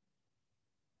imagine.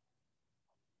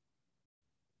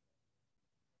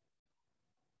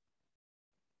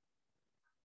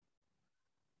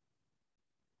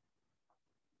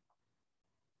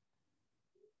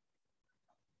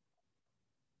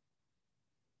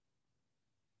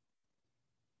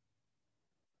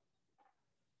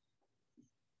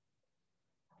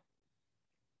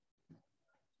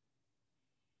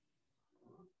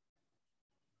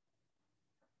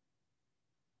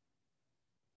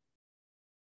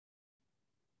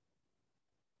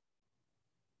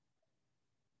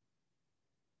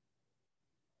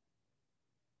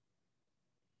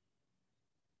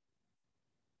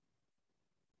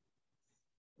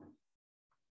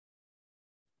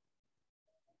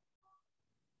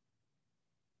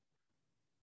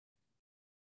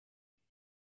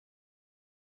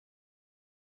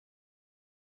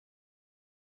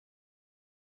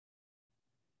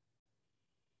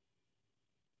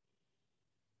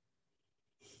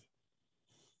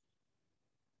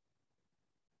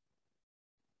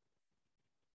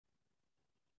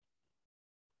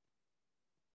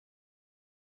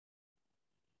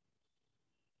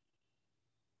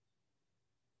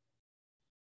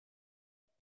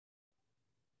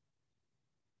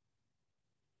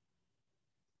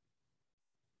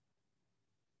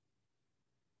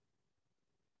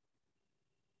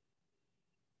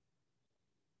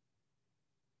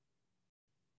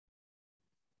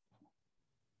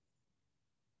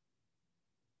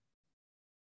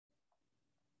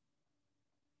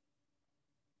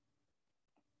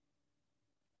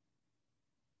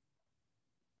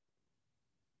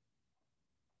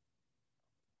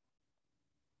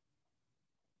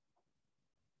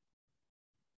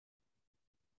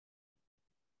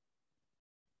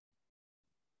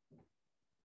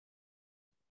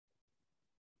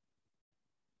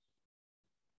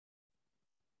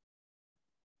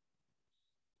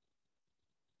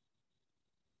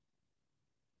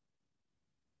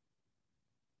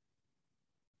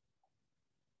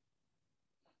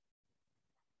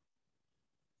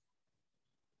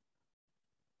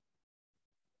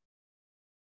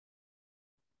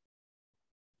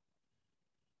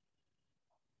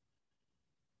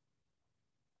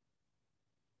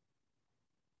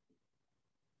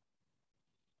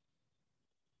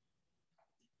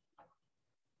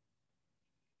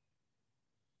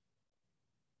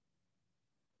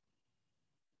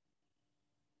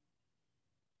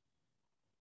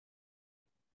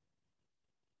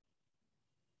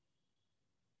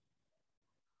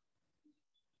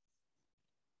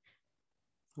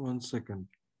 One second.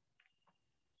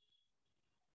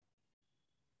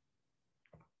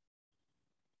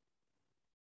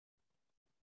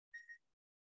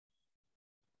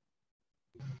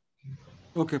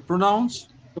 Okay, pronouns.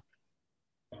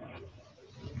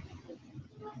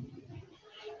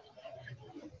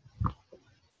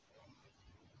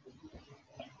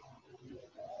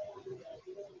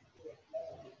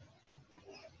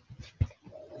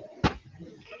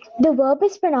 The verb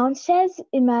is pronounced as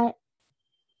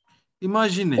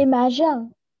Imagine.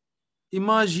 imagine.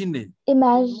 Imagine.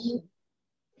 Imagine.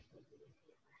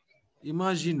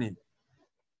 Imagine.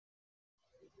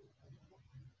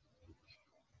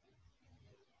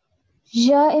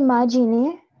 Je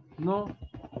imagine. No.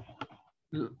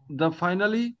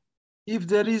 Finally, if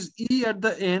there is E at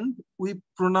the end, we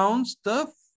pronounce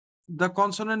the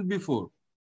consonant before.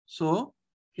 So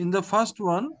in the first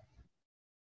one,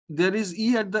 there is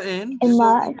E at the end. So we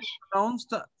Emerge. pronounce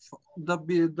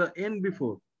the N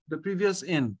before, the previous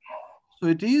N. So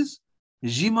it is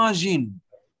j'imagine.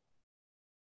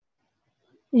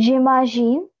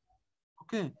 J'imagine.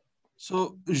 Okay.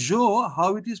 So jo,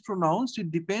 how it is pronounced,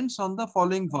 it depends on the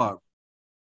following verb.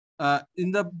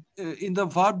 In the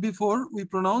verb before, we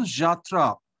pronounce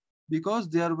jatra because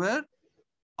there were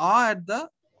a at the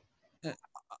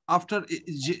after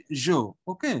jo.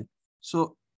 Okay.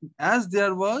 So as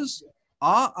there was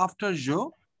a after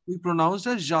jo, we pronounced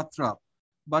as jatra.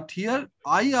 But here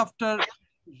I after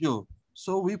jo,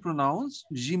 so we pronounce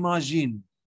j'imagine.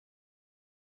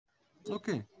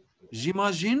 Okay.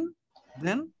 J'imagine.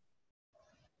 Then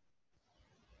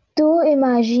Tu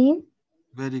imagines.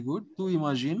 very good. Tu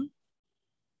imagine.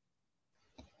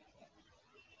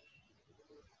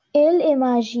 Il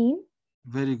imagine.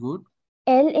 Very good.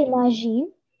 Elle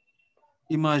imagine.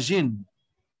 Imagine.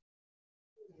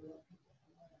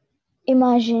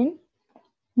 Imagine.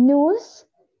 Nous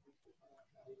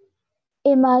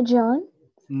imaginons.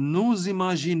 Nous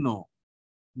imaginons.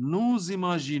 Nous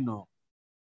imaginons.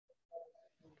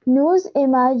 Nous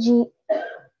imaginons.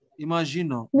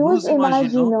 Imaginons. Nous Nous imaginons.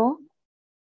 imaginons.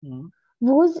 Hmm.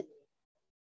 Vous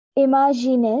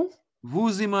imaginez.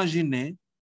 Vous imaginez.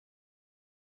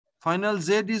 Final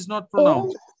Z is not Ils,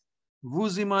 pronounced.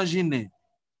 Vous imaginez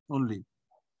only.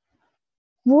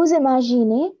 vous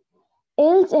imaginez.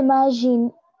 Ils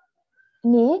imaginent.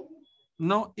 No,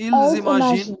 ils Elles imaginent.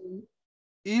 imaginent.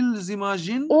 Ils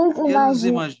imaginent. Ils Elles imaginent.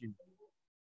 imaginent.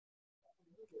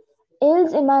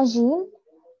 Ils imaginent.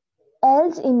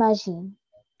 Elles imaginent.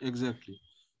 Exactly.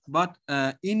 But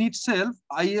in itself,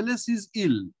 ILS is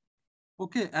ill.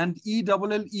 Okay. And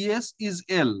ELLES is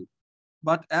L.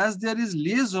 But as there is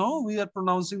liaison, we are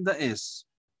pronouncing the S.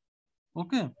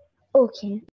 Okay.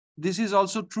 Okay. This is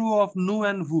also true of nous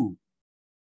and vous.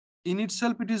 In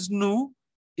itself, it is nous.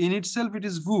 In itself, it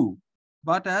is vous.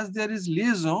 But as there is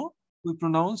liaison, we're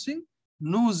pronouncing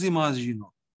nous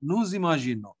imaginons. Nous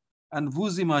imaginons. And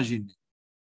vous imaginez.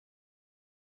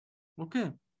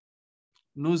 Okay.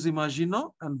 Nous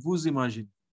imaginons and vous imaginez.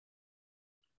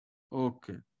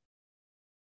 Okay.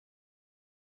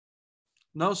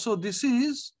 Now, so this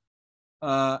is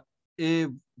a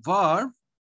verb,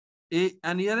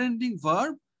 an year-ending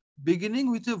verb beginning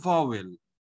with a vowel.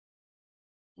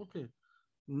 Okay.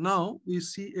 Now we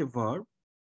see a verb.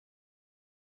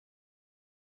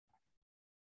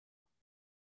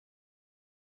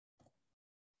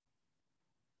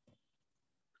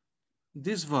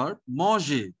 This verb,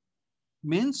 manger,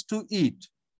 means to eat.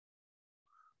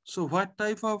 So what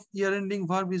type of year-ending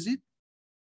verb is it?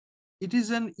 It is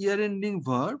an year-ending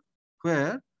verb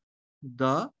where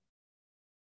the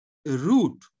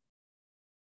root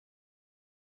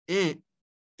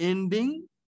ending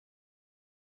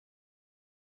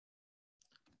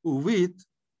with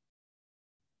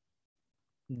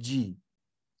G.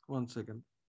 One second.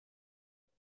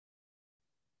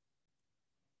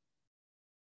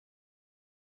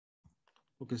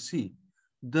 Okay, see.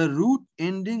 The root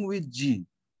ending with G.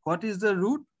 What is the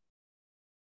root?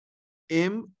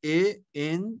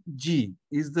 M-A-N-G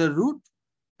is the root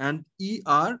and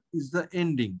E-R is the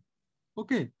ending.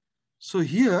 Okay. So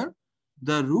here,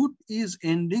 the root is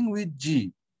ending with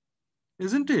G.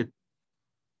 Isn't it?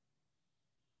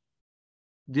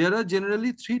 There are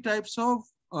generally three types of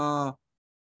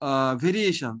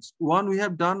variations. One we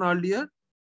have done earlier,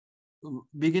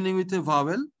 beginning with a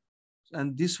vowel.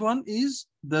 And this one is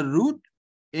the root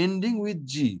ending with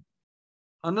G.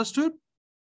 Understood?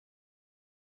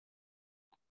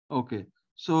 Okay.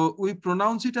 So we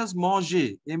pronounce it as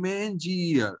manger,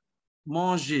 M-A-N-G-E-R,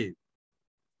 manger.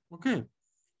 Okay.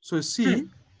 So see,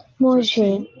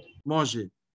 Manger. manger.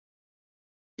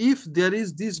 If there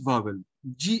is this vowel,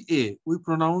 G-A, we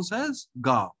pronounce as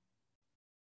ga.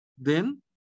 Then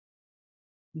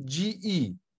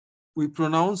G-E, we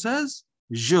pronounce as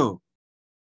je.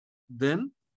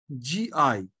 Then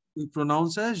G-I, we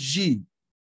pronounce as G.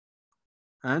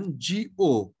 And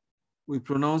G-O, we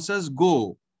pronounce as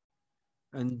go.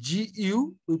 And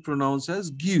G-U, we pronounce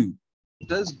as gu.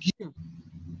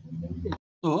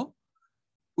 So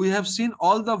we have seen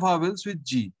all the vowels with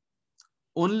G.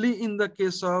 Only in the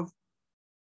case of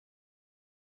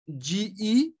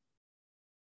GE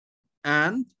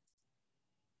and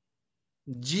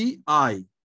GI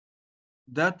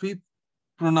that we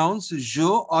pronounce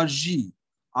jo or G.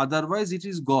 Otherwise, it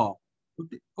is go.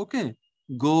 Okay.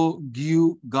 Go,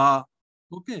 gu, ga.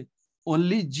 Okay.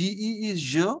 Only GE is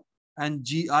je and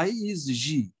GI is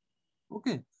G.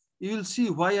 Okay. You will see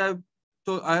why I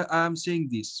am saying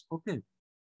this. Okay.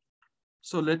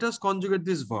 So let us conjugate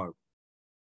this verb.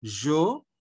 Je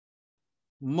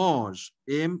Mange.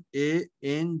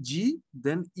 M-A-N-G,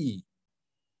 then E.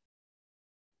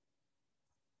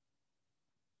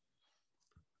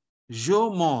 Je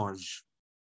mange.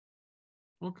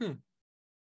 Okay.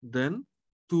 Then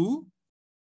tu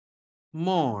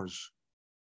mange.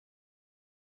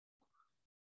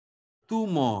 Tu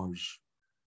mange.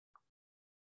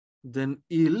 Then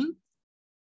il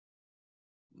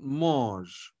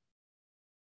mange.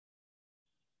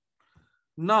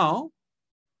 Now,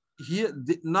 here,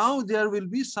 now there will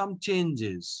be some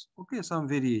changes. Okay, some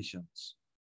variations.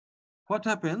 What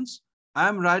happens? I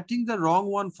am writing the wrong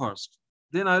one first.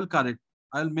 Then I will correct.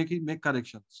 I'll make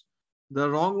corrections. The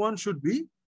wrong one should be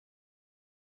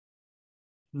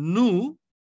nu,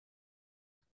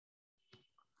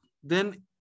 then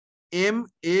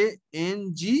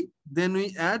M-A-N-G, then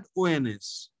we add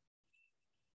O-N-S.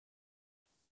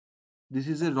 This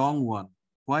is a wrong one.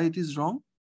 Why it is wrong?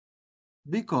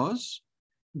 Because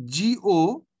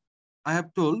G-O, I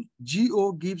have told,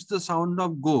 G-O gives the sound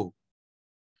of go.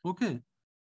 Okay.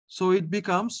 So it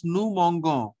becomes nous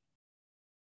mangeons.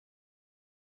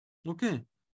 Okay.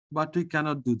 But we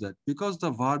cannot do that because the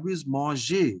verb is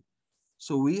manger.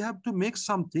 So we have to make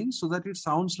something so that it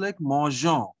sounds like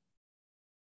mangeons.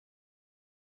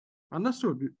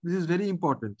 Understood? This is very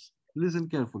important. Listen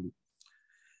carefully.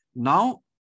 Now,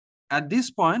 at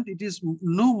this point, it is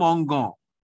nous mangeons.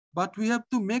 But we have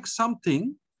to make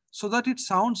something so that it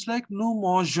sounds like nous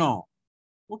mangeons.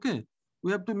 Okay.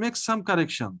 We have to make some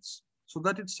corrections so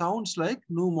that it sounds like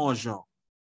nous mangeons.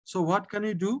 So what can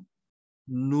we do?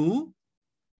 Nous,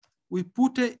 we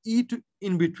put a E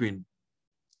in between.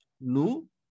 Nous.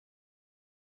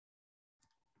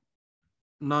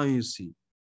 Now you see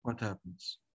what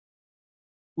happens.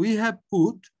 We have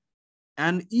put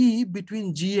an E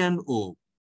between G and O.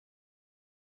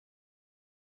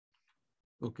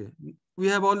 Okay. We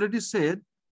have already said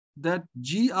that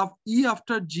E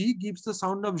after G gives the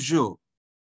sound of jo.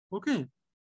 Okay.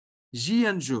 G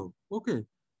and jo. Okay.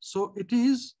 So it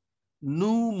is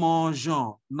nous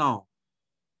mangeons.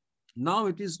 Now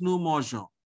it is nous mangeons.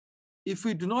 If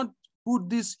we do not put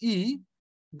this E,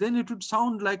 then it would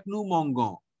sound like nous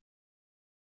mangeons.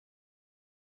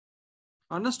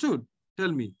 Understood?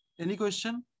 Tell me. Any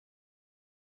question?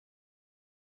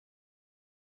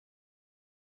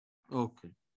 Okay.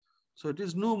 So it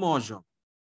is nous mangeons.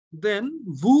 Then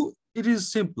vous, it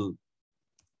is simple.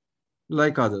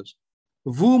 Like others.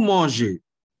 Vous mangez.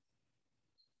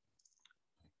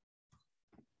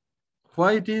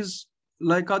 Why it is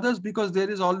like others? Because there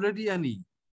is already an E.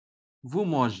 Vous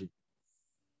mangez.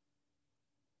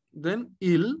 Then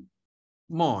il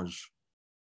mange.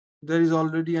 There is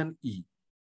already an E.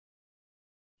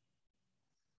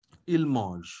 Il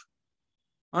mange.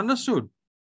 Understood?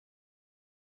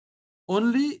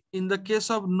 Only in the case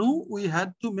of nous, we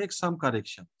had to make some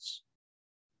corrections.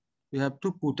 We have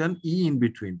to put an E in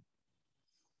between.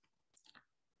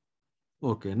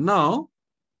 Okay, now,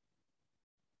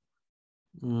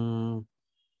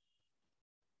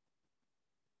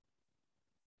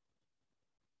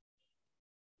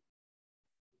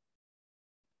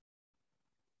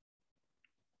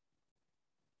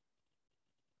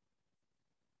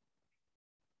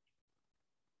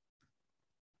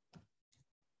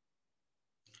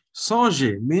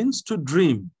 songer means to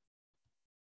dream.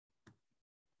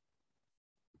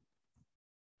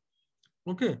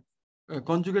 Okay,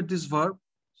 conjugate this verb.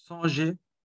 Songer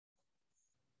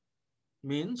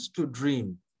means to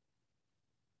dream.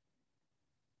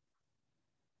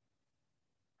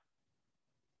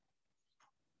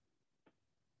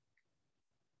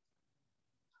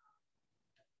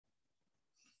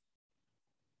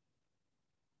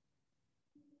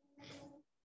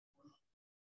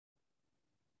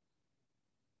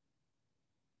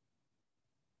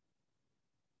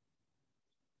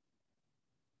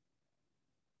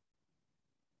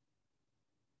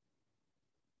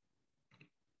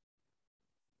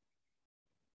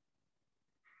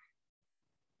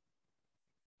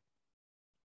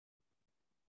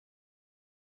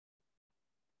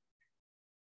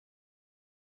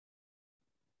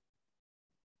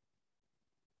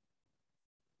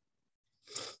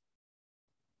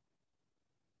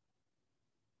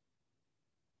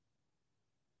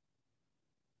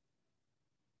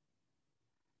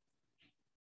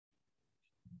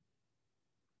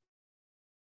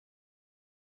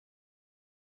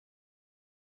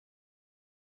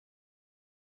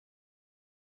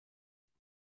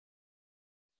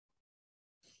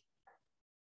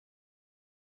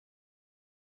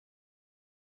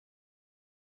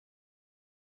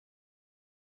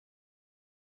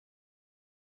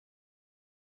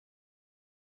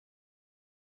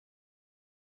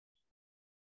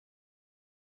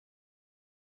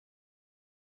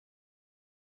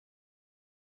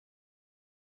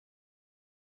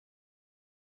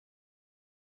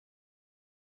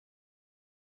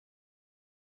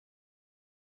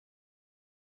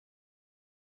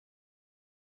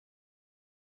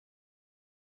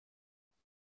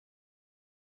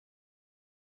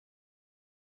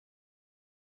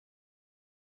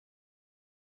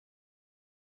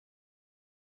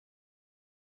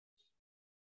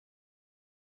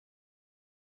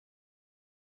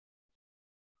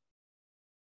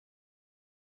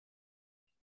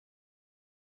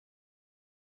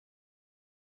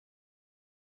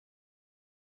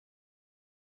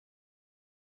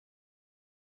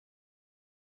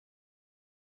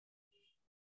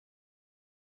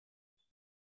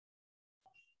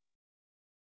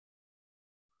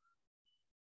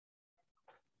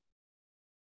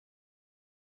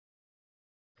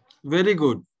 Very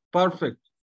good. Perfect.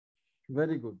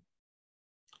 Very good.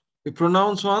 You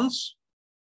pronounce once.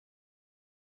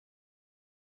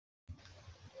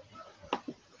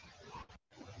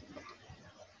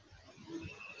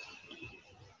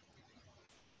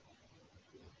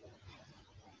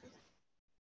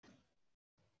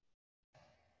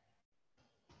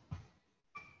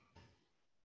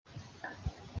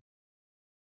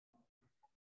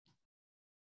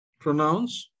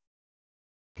 Pronounce.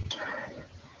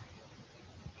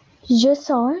 Je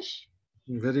songe.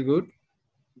 Very good.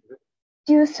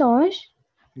 Tu songes.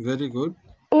 Very good.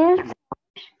 Il songe.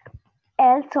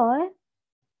 Elle songe.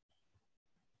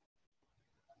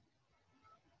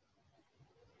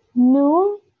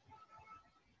 Nous.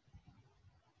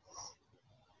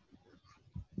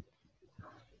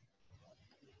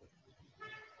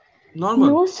 Normal.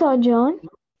 Nous songeons.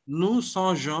 Nous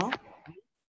songeons.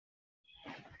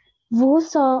 Vous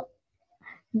songez.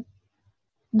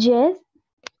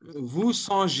 Vous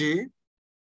songez.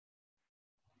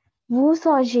 Vous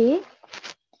songez.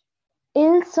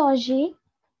 Il songe.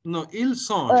 No, il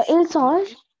songe. Il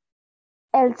songe.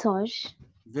 Elle songe.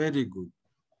 Very good.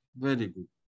 Very good.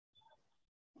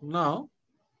 Now,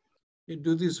 you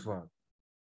do this verb.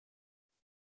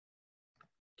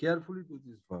 Carefully do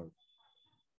this verb.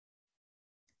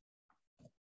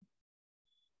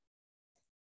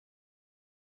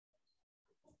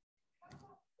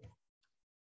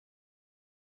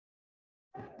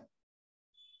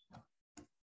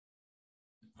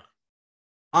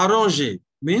 Arranger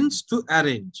means to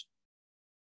arrange.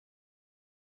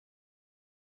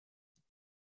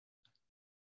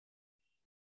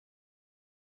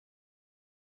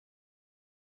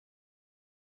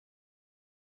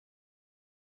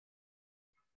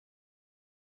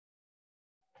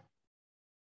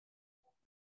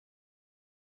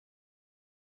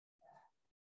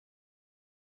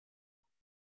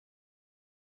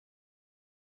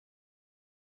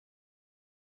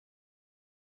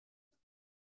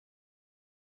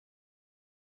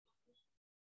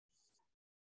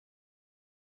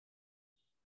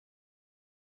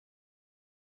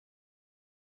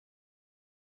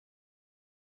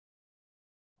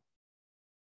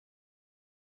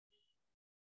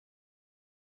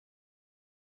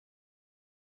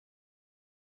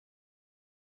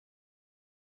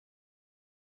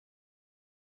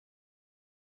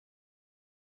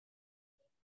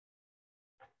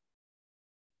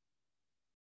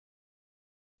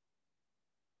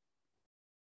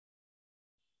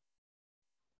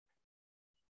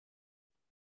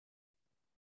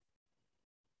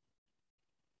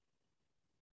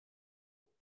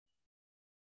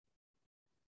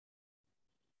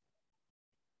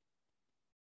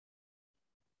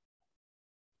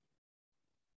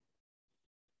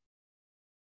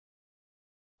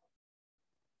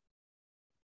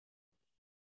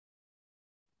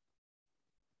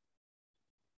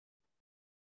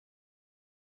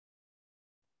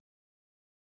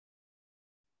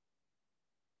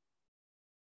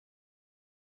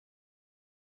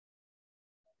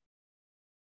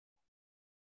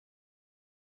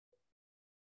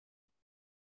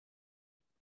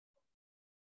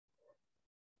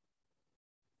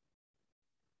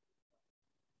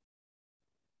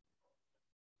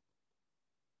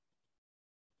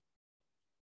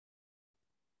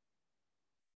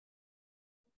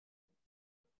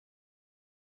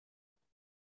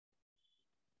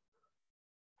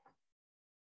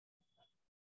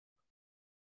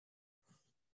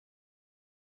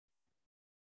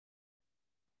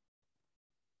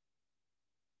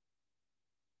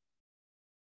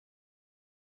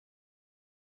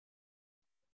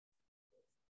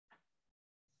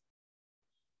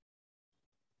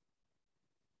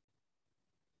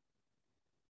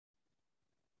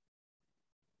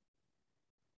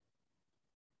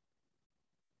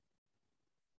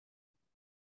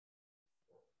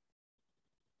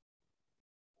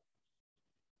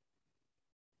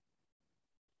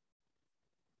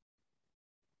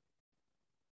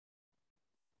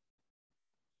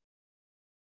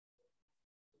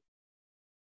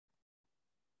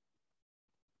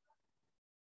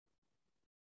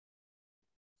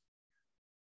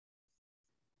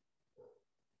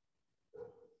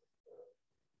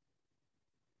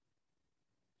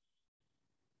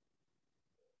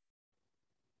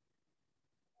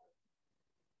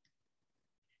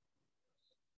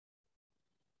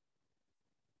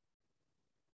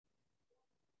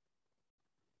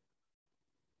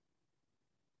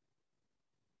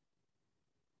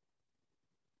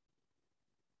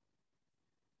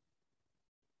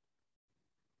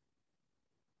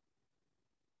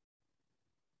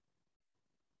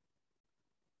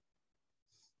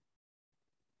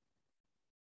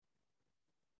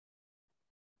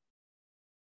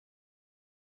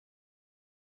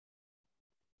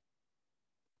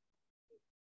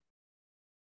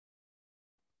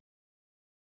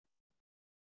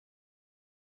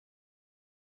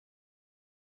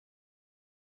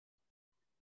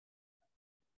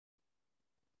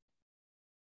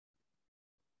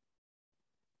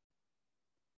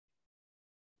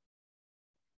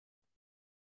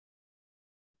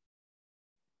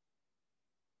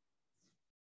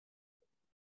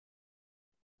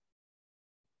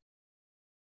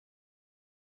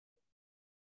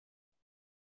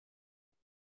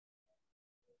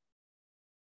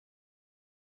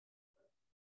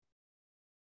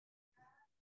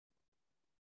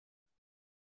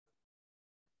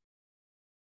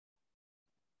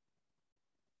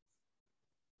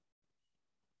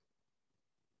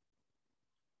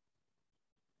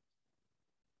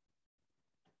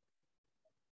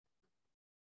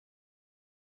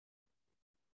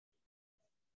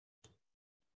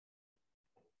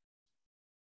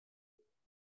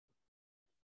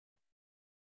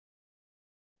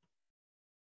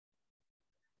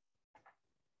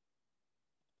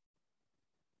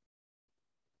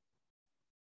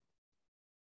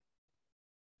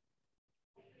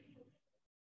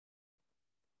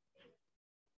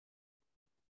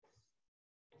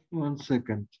 1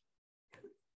 second.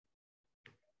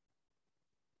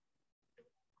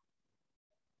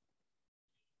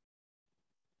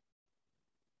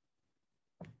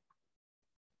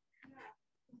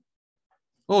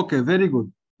 Okay, very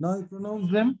good. Now you pronounce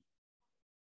them.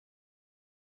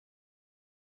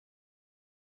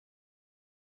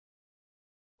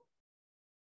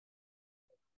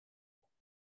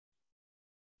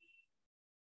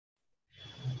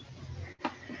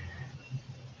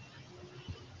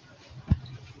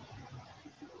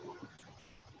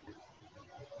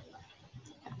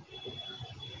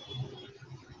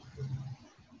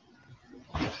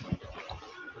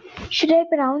 Should I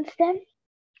pronounce them?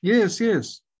 Yes,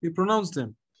 yes. You pronounce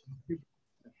them.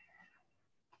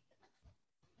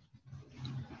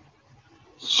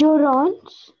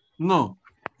 J'orange. No,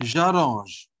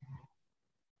 j'arrange.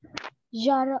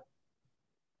 Jara.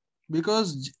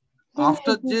 Because Then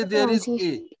after help me J with there is A.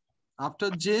 pronunciation. After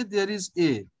J there is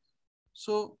A.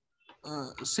 So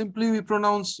simply we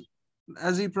pronounce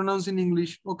as we pronounce in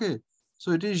English. Okay.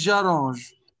 So it is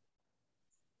j'arrange.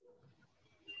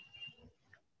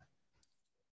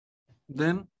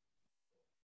 Then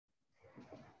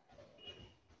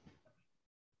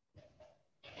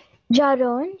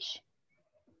J'arrange.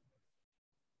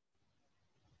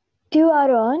 Tu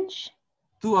arranges.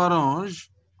 tu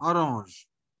arrange, arrange.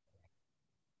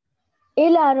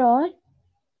 Il arrange.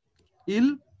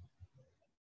 Il,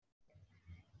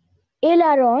 Il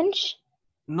arrange.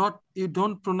 not, you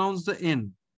don't pronounce the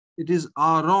N. It is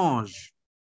arrange.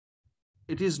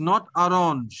 It is not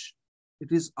arrange.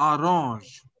 It is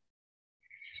arrange.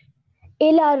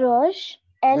 Il arrange.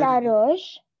 Elle Very good.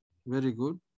 arrange. Very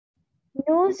good.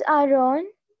 Nous arrangeons.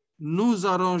 Nous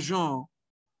arrangeons.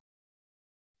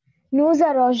 Nous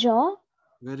arrangeons.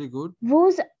 Very good.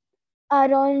 Vous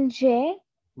arrangez.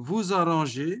 Vous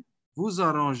arrangez. Vous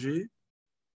arrangez.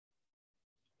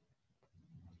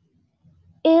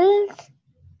 Ils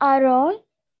arrangent.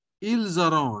 Ils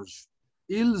arrangent.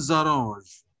 Ils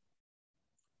arrangent.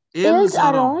 Ils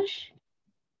arrangent.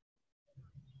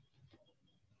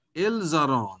 Ils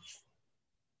arrangent.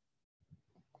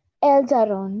 Elles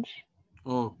arrangent.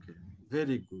 Okay.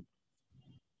 Very good.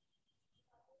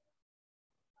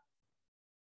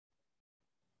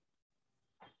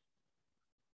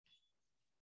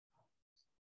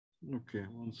 Okay.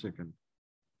 1 second.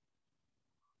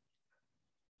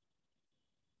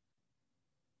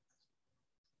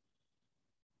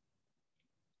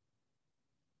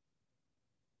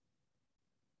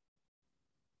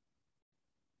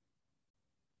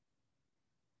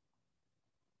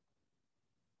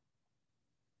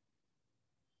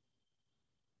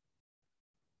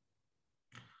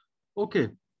 Okay.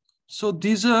 So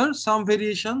these are some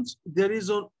variations. There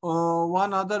is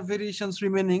one other variations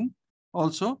remaining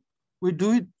also. We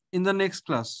do it in the next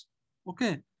class.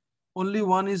 Okay. Only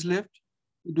one is left.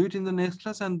 We do it in the next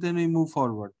class and then we move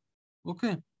forward.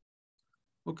 Okay.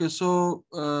 Okay. So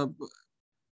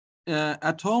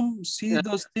at home, see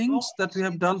those things that we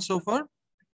have done so far.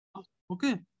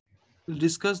 Okay. We'll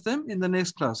discuss them in the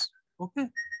next class. Okay.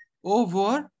 Au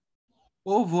revoir.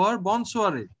 Au revoir. Bonne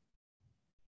soirée.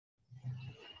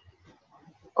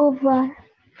 Au revoir.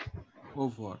 Au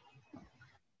revoir.